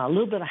a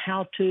little bit of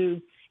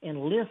how-to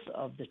and lists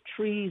of the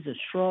trees, the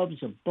shrubs,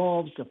 the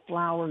bulbs, the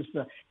flowers,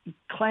 the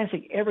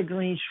classic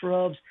evergreen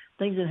shrubs,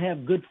 things that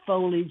have good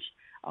foliage,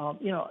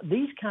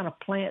 these kind of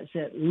plants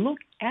that look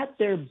at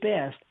their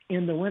best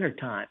in the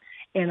wintertime.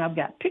 And I've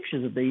got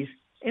pictures of these,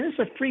 and it's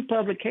a free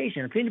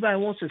publication. If anybody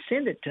wants to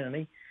send it to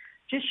me,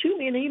 just shoot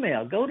me an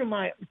email. Go to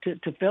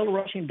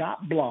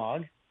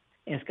felderrushing.blog,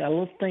 and it's got a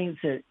little thing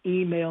that says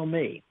email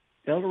me,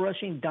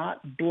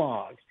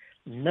 felderrushing.blog.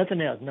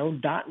 Nothing else, no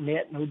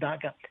 .net, no .com,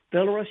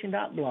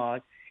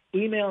 felderrushing.blog.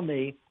 Email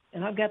me,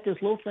 and I've got this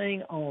little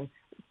thing on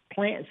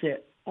plants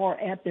that are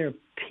at their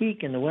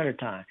peak in the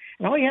wintertime.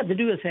 And all you have to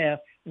do is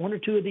have 1 or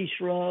 2 of these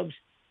shrubs,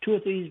 2 or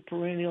 3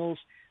 perennials,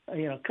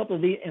 a couple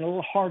of these, and a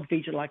little hard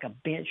feature like a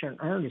bench or an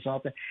urn or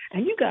something,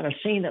 and you got a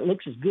scene that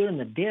looks as good in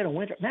the dead of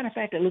winter. Matter of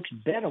fact, it looks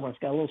better when it's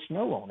got a little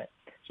snow on it.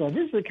 So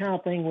this is the kind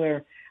of thing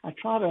where I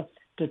try to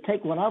to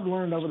take what I've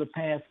learned over the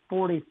past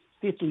 40,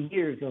 50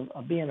 years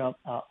of being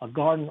a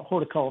garden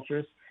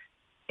horticulturist,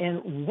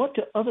 and what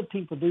do other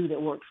people do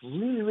that works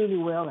really, really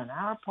well in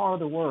our part of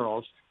the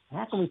world?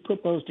 How can we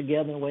put those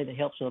together in a way that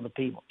helps other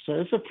people? So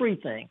it's a free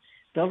thing.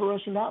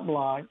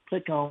 DouglasRushing.blog,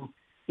 click on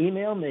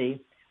email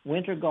me,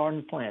 winter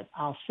garden plants.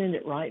 I'll send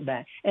it right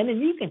back. And then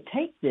you can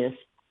take this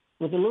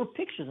with the little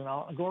pictures and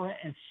all and go around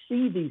and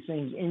see these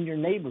things in your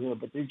neighborhood,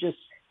 but they're just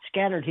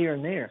scattered here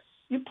and there.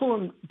 You pull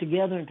them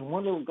together into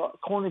one little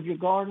corner of your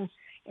garden,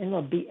 and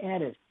they'll be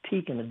at its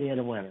peak in the dead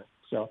of winter.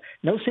 So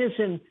no sense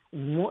in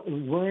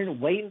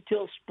waiting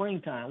until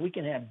springtime. We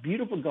can have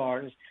beautiful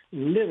gardens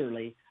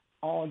literally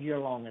all year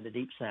long in the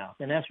Deep South.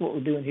 And that's what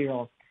we're doing here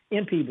on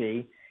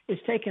MPB, is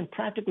taking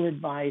practical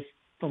advice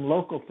from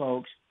local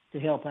folks to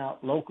help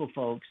out local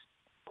folks'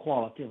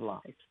 quality of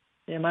life.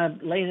 Am I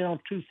laying it on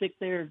too thick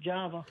there,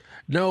 Java?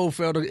 No,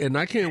 Felder, and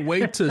I can't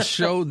wait to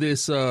show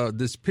this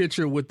this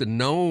picture with the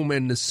gnome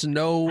and the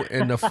snow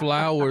and the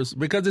flowers,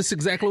 because it's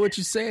exactly what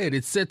you said.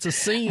 It sets a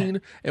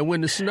scene, and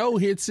when the snow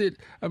hits it,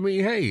 I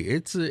mean, hey,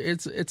 it's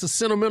a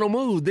sentimental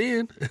mood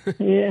then.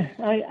 Yeah,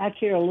 I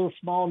carry a little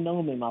small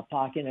gnome in my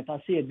pocket, and if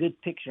I see a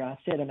good picture, I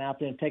set him out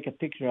there and take a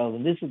picture of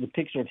him. This is a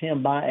picture of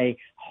him by a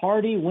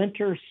hardy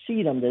winter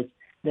sedum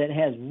that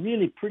has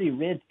really pretty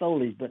red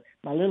foliage, but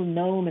my little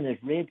gnome in his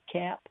red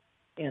cap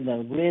and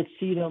the red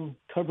sedum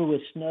covered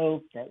with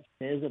snow, that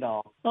says it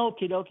all.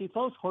 Okie dokie,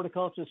 folks.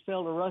 Horticulturist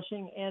Felder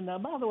Rushing. And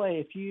by the way,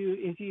 if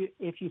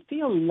you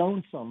feel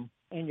lonesome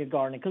in your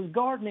gardening, because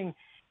gardening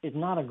is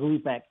not a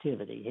group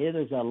activity. It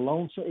is a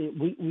lonesome.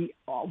 We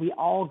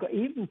all,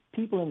 even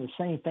people in the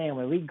same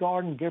family, we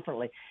garden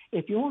differently.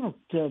 If you want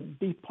to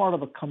be part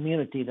of a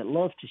community that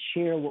loves to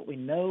share what we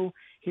know,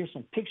 here's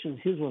some pictures.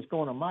 Here's what's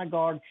going on in my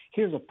garden.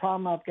 Here's a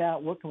problem I've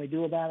got. What can we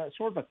do about it?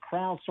 Sort of a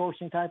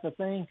crowdsourcing type of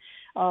thing.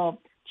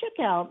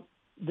 Check out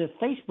the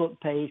Facebook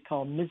page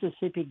called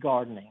Mississippi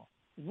Gardening.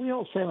 We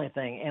don't sell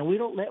anything, and we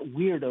don't let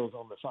weirdos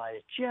on the site.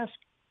 It's just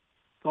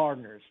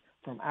gardeners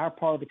from our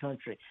part of the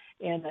country.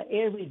 And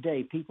every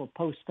day people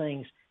post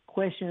things,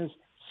 questions,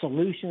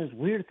 solutions,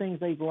 weird things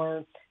they've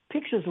learned,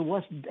 pictures of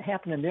what's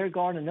happening in their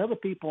garden, and other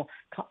people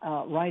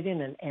write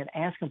in and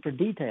ask them for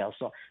details.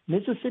 So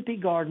Mississippi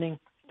Gardening,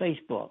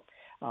 Facebook.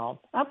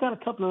 I've got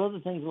a couple of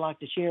other things I'd like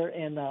to share.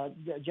 And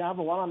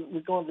Java, while we're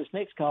going to this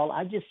next call,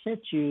 I just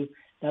sent you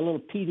that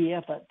little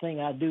PDF, that thing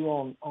I do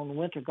on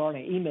winter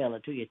gardening. Email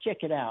it to you. Check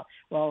it out.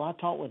 Well, I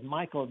talked with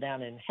Michael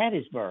down in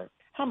Hattiesburg.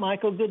 Hi,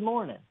 Michael. Good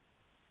morning.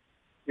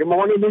 Good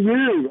morning to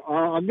you.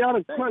 I've got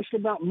a question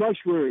about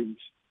mushrooms.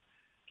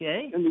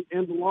 Okay.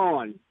 In the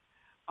lawn.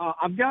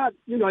 I've got,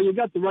 you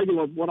got the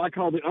regular, what I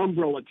call the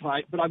umbrella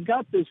type, but I've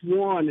got this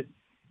one.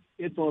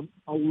 It's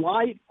a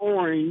light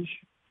orange.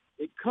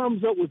 It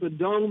comes up with a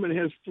dome and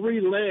has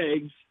 3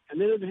 legs, and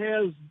then it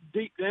has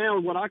deep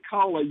down what I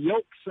call a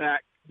yolk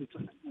sac. It's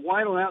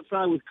white on the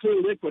outside with clear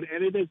liquid,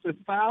 and it is the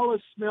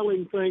foulest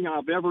smelling thing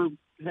I've ever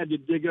had to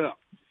dig up.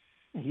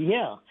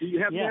 Yeah. Do you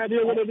have any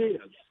idea what it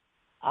is?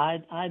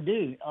 I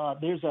do.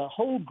 There's a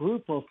whole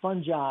group of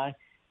fungi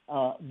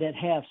that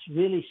have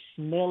really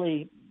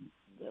smelly,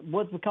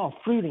 what we call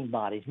fruiting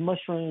bodies,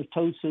 mushrooms,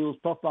 toadstools,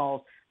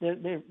 puffballs.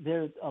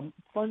 They're a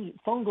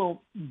fungal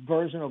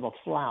version of a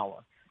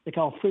flower. They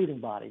call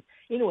fruiting bodies.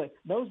 Anyway,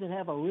 those that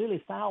have a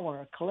really foul one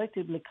are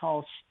collectively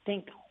called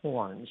stink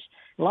horns.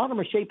 A lot of them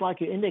are shaped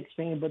like your index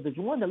finger, but there's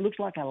one that looks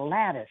like a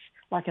lattice,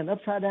 like an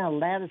upside-down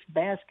lattice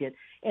basket,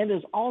 and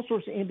there's all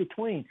sorts of in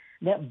between.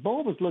 That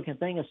bulbous-looking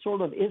thing is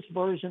sort of its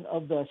version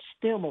of the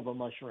stem of a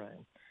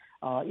mushroom.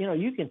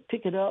 You can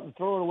pick it up and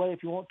throw it away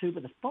if you want to,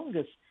 but the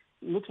fungus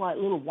looks like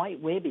little white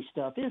webby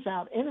stuff. It's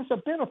out, and it's a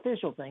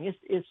beneficial thing.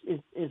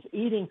 It's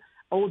eating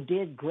old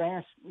dead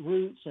grass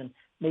roots, and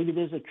maybe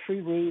there's a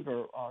tree root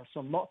or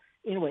some more.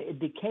 Anyway, it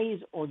decays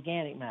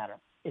organic matter.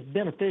 It's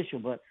beneficial,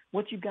 but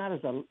what you got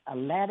is a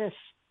lattice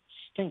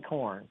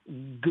stinkhorn.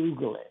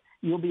 Google it.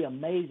 You'll be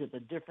amazed at the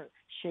different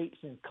shapes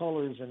and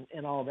colors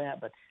and all that.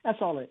 But that's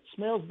all. It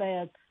smells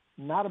bad,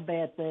 not a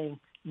bad thing.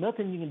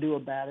 Nothing you can do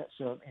about it,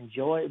 so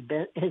enjoy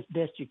it as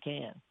best you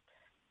can.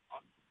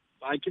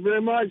 Thank you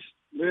very much.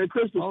 Merry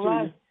Christmas all to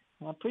right.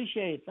 you. I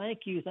appreciate it. Thank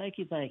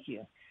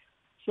you.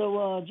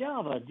 So,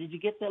 Java, did you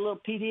get that little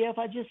PDF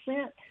I just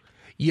sent?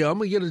 Yeah, I'm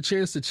going to get a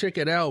chance to check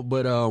it out,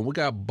 but we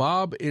got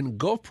Bob in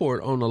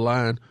Gulfport on the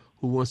line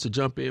who wants to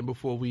jump in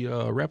before we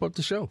wrap up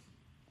the show.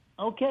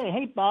 Okay.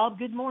 Hey, Bob,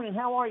 good morning.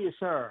 How are you,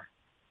 sir?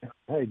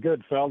 Hey,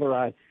 good,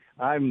 Felder.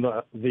 I'm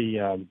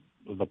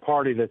the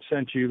party that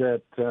sent you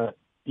that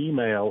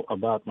email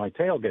about my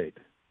tailgate.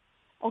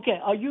 Okay.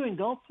 Are you in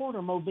Gulfport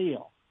or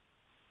Mobile?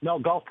 No,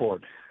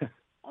 Gulfport.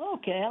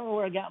 Okay. I don't know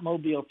where I got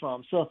Mobile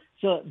from. So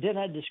did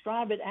I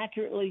describe it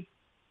accurately?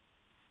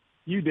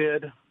 You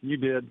did.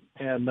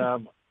 And, I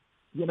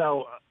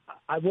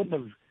wouldn't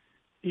have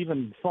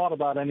even thought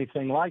about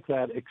anything like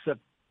that except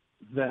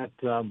that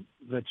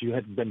you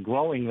had been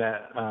growing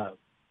that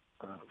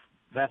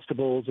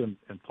vegetables and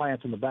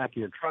plants in the back of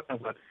your truck. I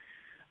thought,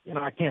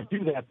 I can't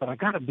do that, but I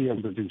got to be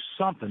able to do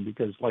something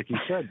because, like you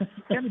said,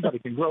 anybody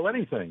can grow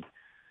anything.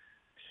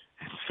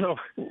 So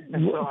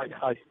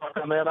I stuck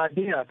on that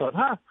idea. I thought,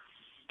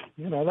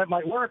 that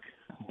might work.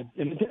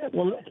 And it did.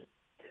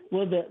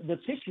 Well, the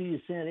picture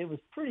you sent, it was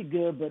pretty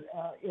good, but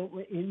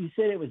you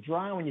said it was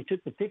dry when you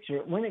took the picture.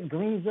 When it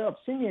greens up,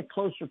 send me a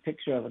closer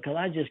picture of it, because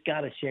I just got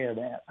to share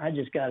that.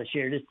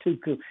 It's too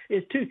cool.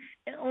 It's too.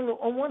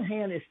 On one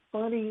hand, it's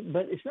funny,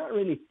 but it's not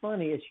really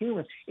funny. It's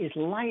humorous. It's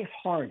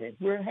lighthearted.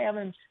 We're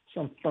having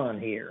some fun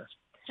here.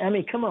 I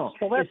mean, come on.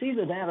 Well, it's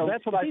either that or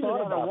that's what I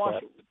thought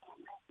about.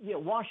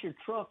 Wash your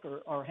truck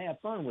or have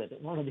fun with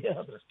it, one or the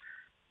other.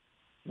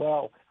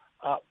 Well,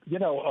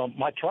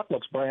 my truck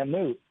looks brand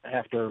new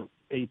after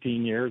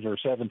 18 years or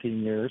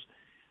 17 years,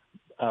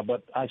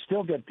 but I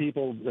still get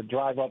people that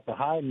drive up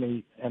behind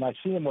me, and I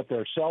see them with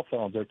their cell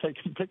phones. They're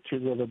taking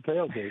pictures of the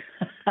tailgate.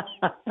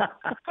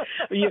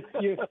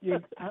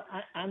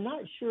 I'm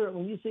not sure.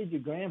 When you said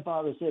your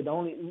grandfather said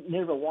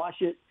never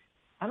wash it,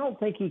 I don't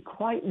think he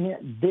quite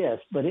meant this,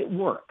 but it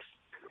works.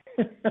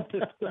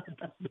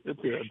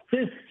 It's good.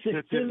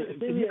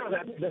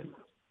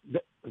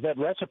 That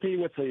recipe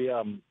with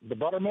the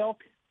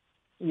buttermilk.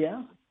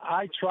 Yeah,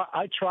 I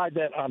tried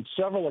that on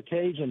several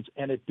occasions,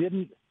 and it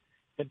didn't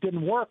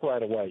work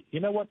right away. You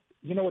know what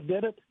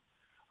did it?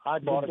 I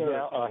bought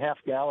a half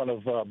gallon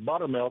of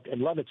buttermilk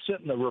and let it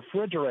sit in the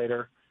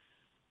refrigerator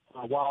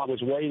while I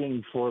was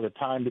waiting for the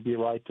time to be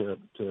right to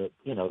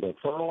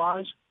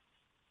fertilize.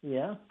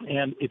 Yeah.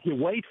 And if you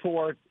wait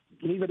for it,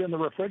 leave it in the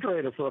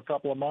refrigerator for a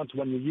couple of months.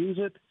 When you use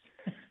it,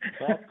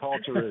 that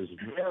culture is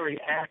very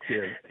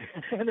active,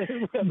 and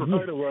it went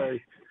right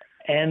away.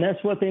 And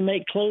that's what they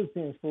make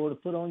clothespins for, to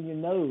put on your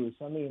nose.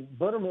 I mean,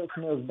 buttermilk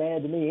smells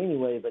bad to me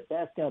anyway, but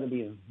that's got to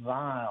be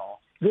vile.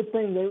 Good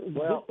thing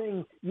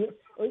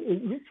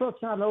your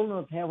truck's not old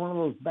enough to have one of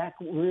those back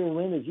rear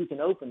windows you can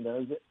open,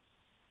 does it?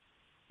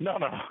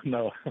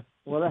 No.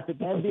 Well,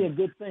 that'd be a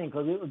good thing,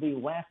 because it would be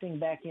wafting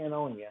back in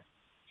on you.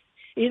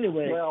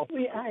 Anyway,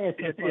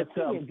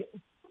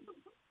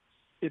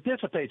 it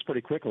dissipates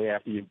pretty quickly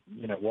after you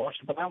wash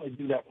it, but I only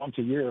do that once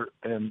a year,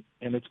 and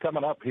it's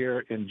coming up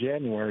here in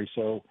January.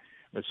 So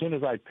as soon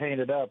as I paint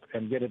it up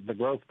and get the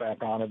growth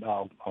back on it,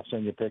 I'll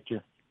send you a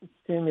picture.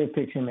 Send me a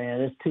picture,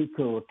 man. It's too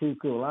cool.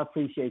 I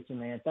appreciate you,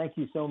 man. Thank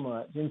you so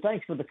much, and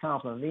thanks for the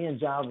compliment. Me and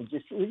Java we're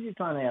just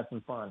trying to have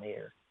some fun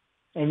here,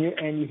 and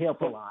you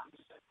help a lot.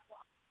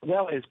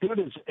 Well, as good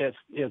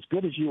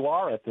as you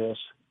are at this.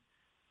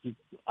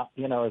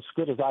 As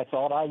good as I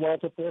thought I was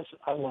at this,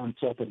 I learned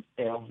something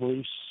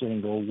every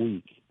single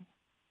week.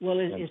 Well,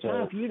 it's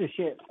time for you to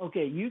share.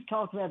 Okay, you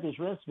talked about this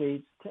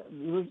recipe. At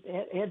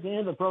the end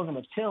of the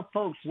program, tell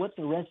folks what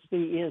the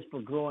recipe is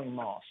for growing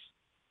moss.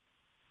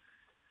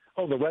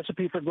 Oh, the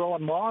recipe for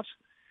growing moss?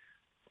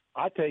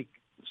 I take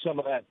some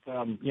of that,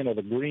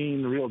 the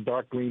green, real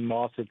dark green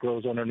moss that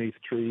grows underneath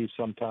trees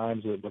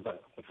sometimes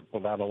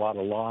without a lot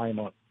of lime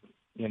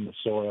in the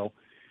soil.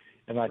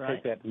 And I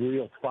take that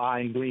real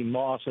fine green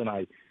moss, and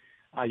I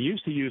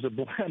used to use a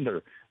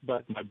blender,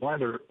 but my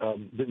blender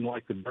didn't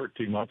like the dirt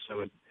too much,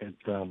 so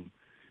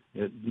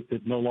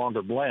it no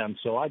longer blends.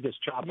 So I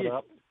just chop it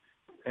up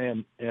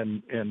and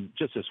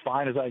just as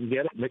fine as I can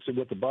get it, mix it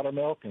with the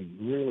buttermilk, and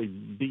really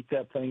beat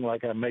that thing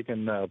like I'm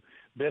making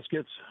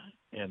biscuits,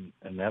 and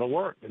that'll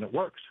work, and it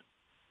works.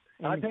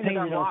 And I paint it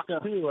on rocks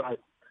too, and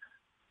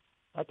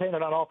I paint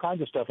it on all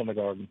kinds of stuff in the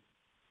garden.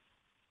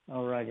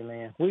 All righty,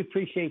 man. We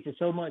appreciate you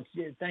so much.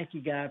 Thank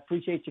you, guy.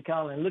 Appreciate you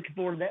calling. Looking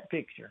forward to that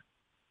picture.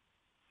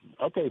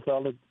 Okay,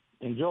 fella.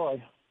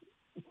 Enjoy.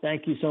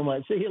 Thank you so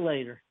much. See you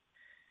later.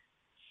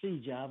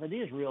 See, Java, it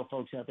is real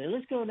folks out there.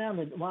 Let's go down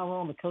while we're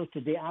on the coast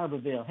to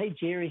D'Iberville. Hey,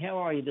 Jerry, how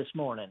are you this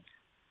morning?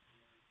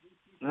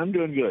 I'm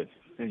doing good.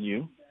 And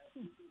you?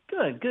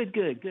 Good.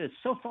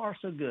 So far,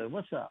 so good.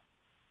 What's up?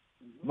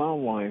 My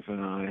wife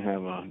and I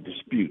have a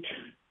dispute.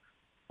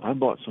 I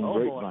bought some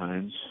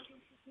grapevines,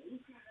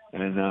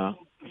 and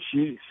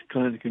she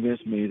kind of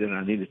convinced me that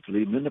I needed to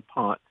leave them in the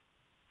pot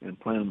and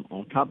plant them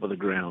on top of the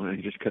ground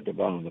and just cut the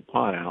bottom of the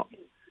pot out,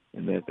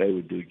 and that they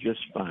would do just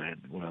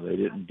fine. Well, they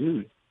didn't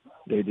do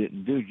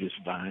just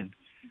fine,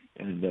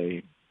 and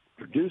they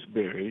produced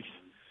berries,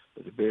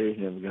 but the berries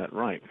never got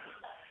ripe.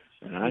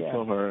 And I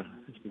told her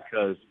it's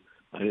because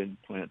I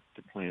didn't plant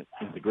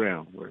in the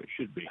ground where it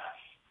should be.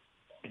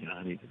 And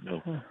I need to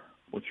know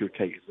what your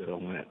take is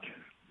on that.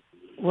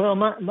 Well,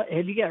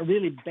 have you got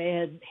really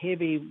bad,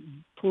 heavy,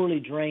 poorly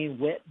drained,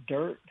 wet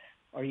dirt,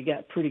 or you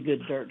got pretty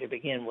good dirt to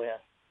begin with?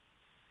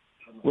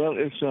 Well,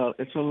 it's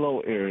a low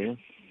area.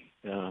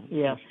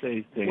 It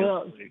stays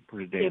damp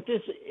pretty damp.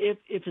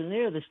 If an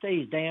area that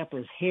stays damp or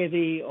is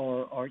heavy,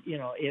 or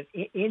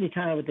if any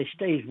time it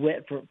stays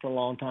wet for a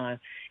long time,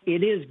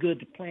 it is good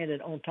to plant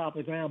it on top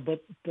of the ground.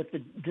 But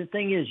the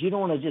thing is, you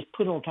don't want to just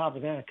put it on top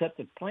of the ground and cut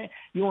the plant.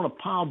 You want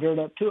to pile dirt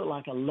up to it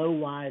like a low,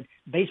 wide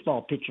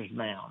baseball pitcher's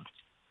mound.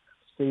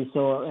 See,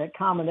 so that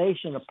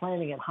combination of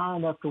planting it high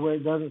enough to where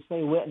it doesn't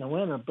stay wet in the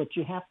winter, but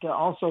you have to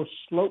also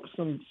slope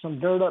some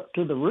dirt up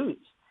to the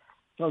roots.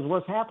 Because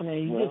what's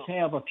happening, you just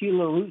have a few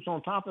little roots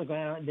on top of the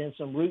ground and then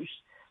some roots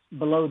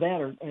below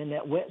that and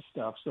that wet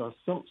stuff. So,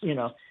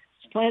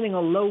 planting a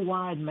low,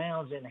 wide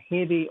mounds in a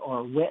heavy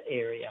or wet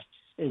area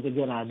is a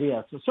good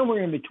idea. So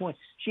somewhere in between.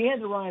 She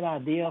had the right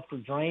idea for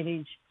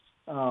drainage,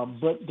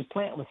 but the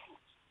plant was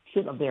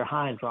sitting up there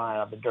high and dry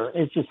out of the dirt.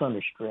 It's just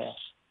under stress.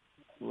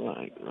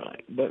 Right.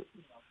 But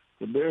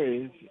the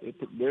berries, it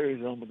put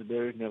berries on, but the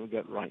berries never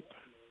got ripe.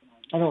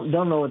 I don't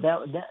know what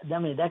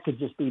that could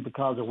just be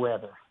because of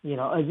weather.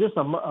 Is this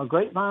a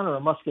grapevine or a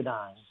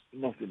muscadine?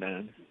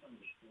 Muscadine.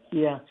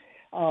 Yeah.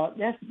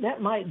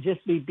 That might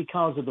just be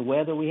because of the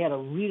weather. We had a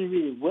really,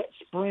 really wet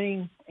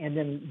spring and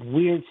then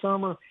weird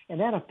summer, and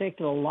that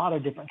affected a lot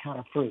of different kind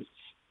of fruits.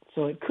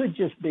 So it could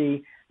just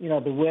be,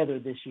 the weather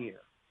this year.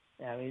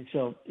 I mean,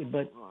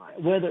 but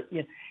weather,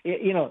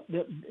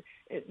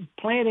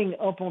 planting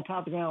up on top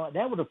of the ground,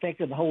 that would affect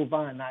the whole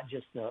vine, not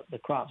just the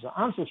crops. So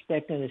I'm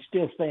suspecting it's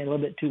still staying a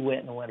little bit too wet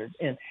in the winter,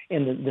 in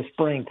the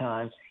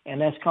springtime, and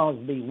that's caused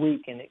it to be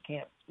weak and it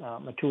can't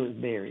mature its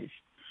berries.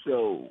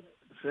 So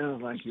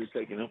sounds like you're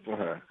taking up for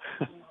her.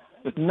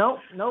 Nope.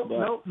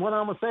 What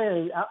I'm gonna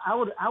say is, I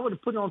would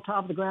have put it on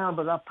top of the ground,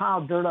 but I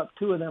piled dirt up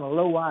to it in a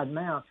low, wide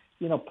mound.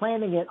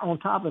 Planting it on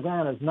top of the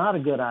ground is not a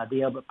good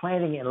idea, but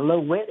planting it in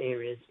low, wet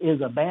areas is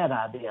a bad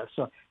idea.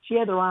 So she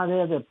had the right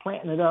idea of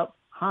planting it up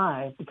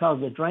high because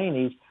of the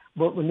drainage,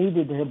 but we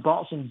needed to have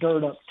brought some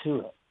dirt up to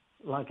it,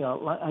 like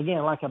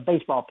a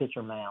baseball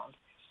pitcher mound.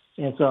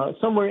 And so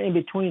somewhere in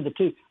between the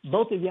two,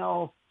 both of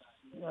y'all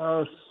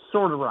are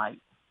sort of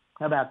right.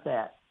 How about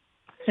that?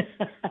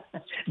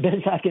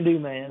 Best I can do,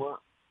 man.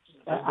 Well,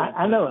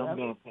 I know. I'm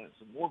going to plant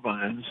some more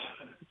vines.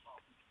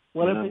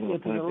 Well, I'm going to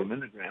plant them in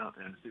the ground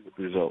and see what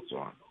the results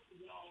are.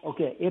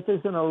 Okay, if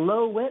it's in a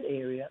low, wet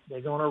area,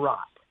 they're going to rot.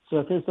 So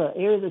if it's an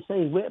area that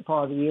stays wet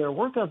part of the year,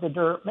 work up the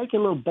dirt, make a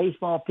little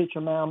baseball pitcher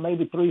mound,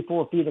 maybe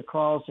 3-4 feet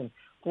across and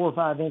 4 or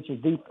 5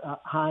 inches deep,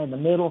 high in the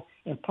middle,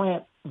 and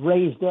plant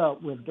raised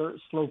up with dirt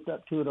sloped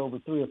up to it over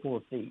 3 or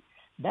 4 feet.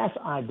 That's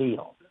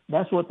ideal.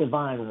 That's what the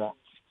vine wants.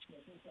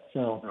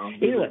 So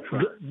anyway,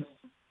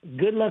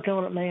 good luck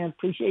on it, man.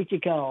 Appreciate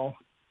your call.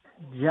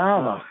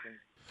 Java.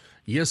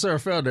 Yes, sir,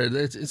 Felder.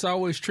 It's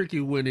always tricky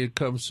when it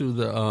comes to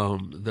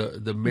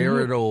the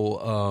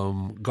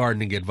marital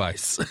gardening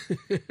advice.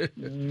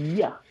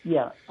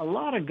 Yeah. A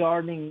lot of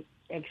gardening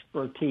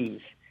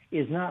expertise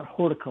is not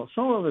horticulture.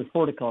 Some of it is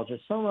horticulture.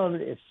 Some of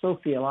it is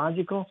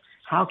sociological.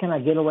 How can I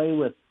get away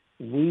with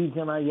weeds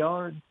in my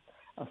yard?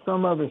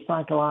 Some of it is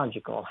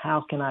psychological.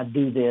 How can I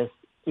do this?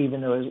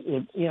 Even though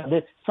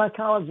the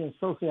psychology and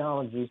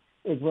sociology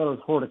as well as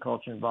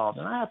horticulture involved,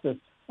 and I have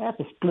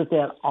to split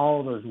that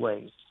all those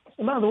ways.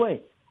 And by the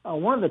way,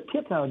 one of the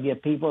tips I would give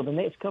people the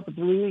next couple of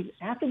 3 weeks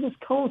after this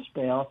cold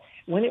spell,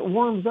 when it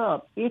warms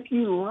up, if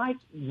you like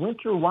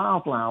winter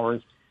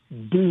wildflowers,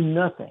 do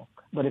nothing.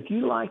 But if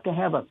you like to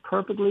have a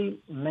perfectly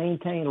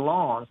maintained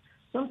lawn,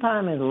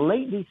 sometime in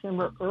late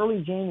December,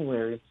 early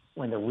January,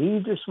 when the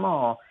weeds are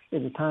small,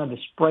 is the time to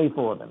spray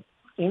for them.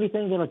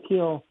 Anything that will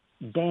kill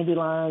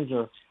dandelions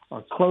or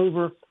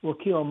clover will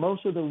kill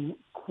most of the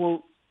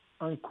quote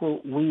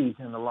unquote weeds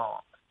in the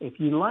lawn. If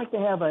you like to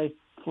have a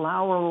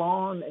flower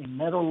lawn, a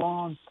meadow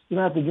lawn, you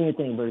don't have to do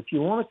anything. But if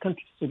you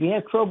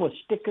have trouble with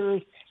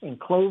stickers and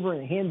clover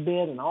and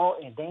henbit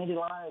and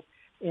dandelions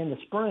in the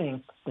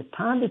spring, the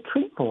time to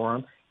treat for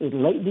them is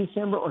late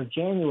December or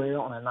January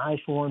on a nice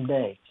warm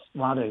day.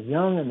 While they're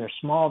young and they're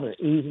small, they're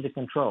easy to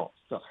control.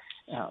 So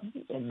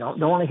don't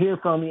want to hear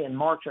from you in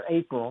March or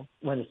April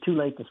when it's too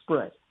late to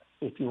spray.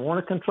 If you want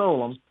to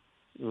control them,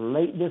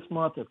 late this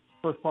month or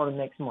first part of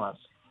next month.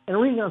 And the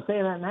reason I'm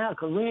saying that now is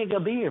because we ain't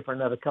going to be here for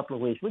another couple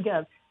of weeks. We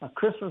got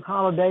Christmas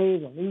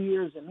holidays and New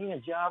Year's, and me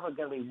and Java are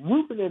going to be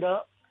whooping it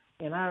up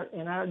in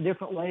our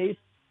different ways.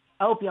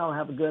 I hope y'all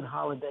have a good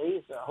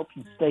holidays. I hope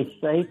you stay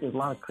safe. There's a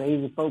lot of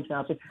crazy folks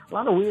out there. A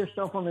lot of weird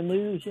stuff on the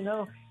news,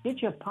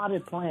 Get you a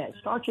potted plant.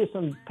 Start you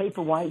some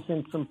paper whites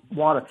and some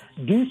water.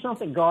 Do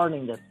something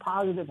gardening that's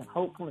positive and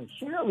hopeful, and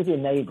share it with your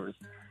neighbors.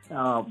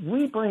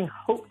 We bring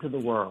hope to the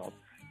world.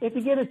 If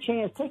you get a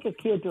chance, take a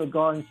kid to a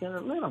garden center.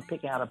 Let them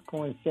pick out a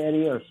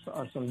poinsettia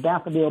or some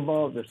daffodil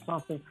bulbs or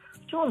something.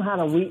 Show them how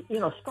to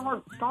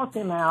start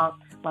them out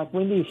like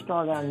when you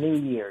start our new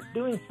year,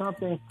 doing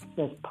something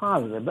that's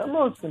positive. But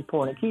most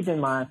important, keep in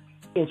mind,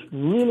 it's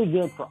really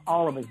good for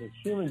all of us as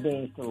human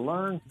beings to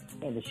learn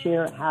and to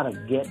share how to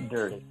get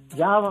dirty.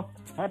 Java,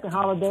 happy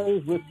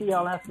holidays. We'll see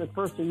y'all after the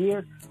first of the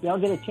year. Y'all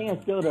get a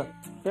chance, go to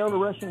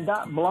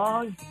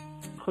felderrussian.blog.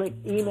 Click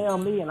email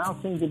me, and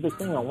I'll send you this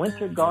thing on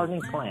winter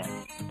gardening plan.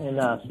 And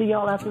see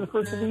y'all after the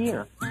first of the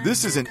year.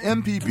 This is an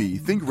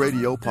MPB Think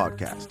Radio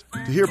podcast.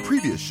 To hear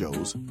previous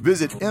shows,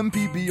 visit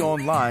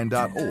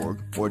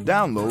mpbonline.org or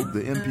download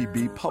the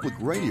MPB Public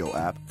Radio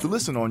app to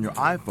listen on your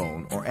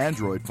iPhone or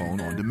Android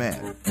phone on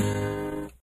demand.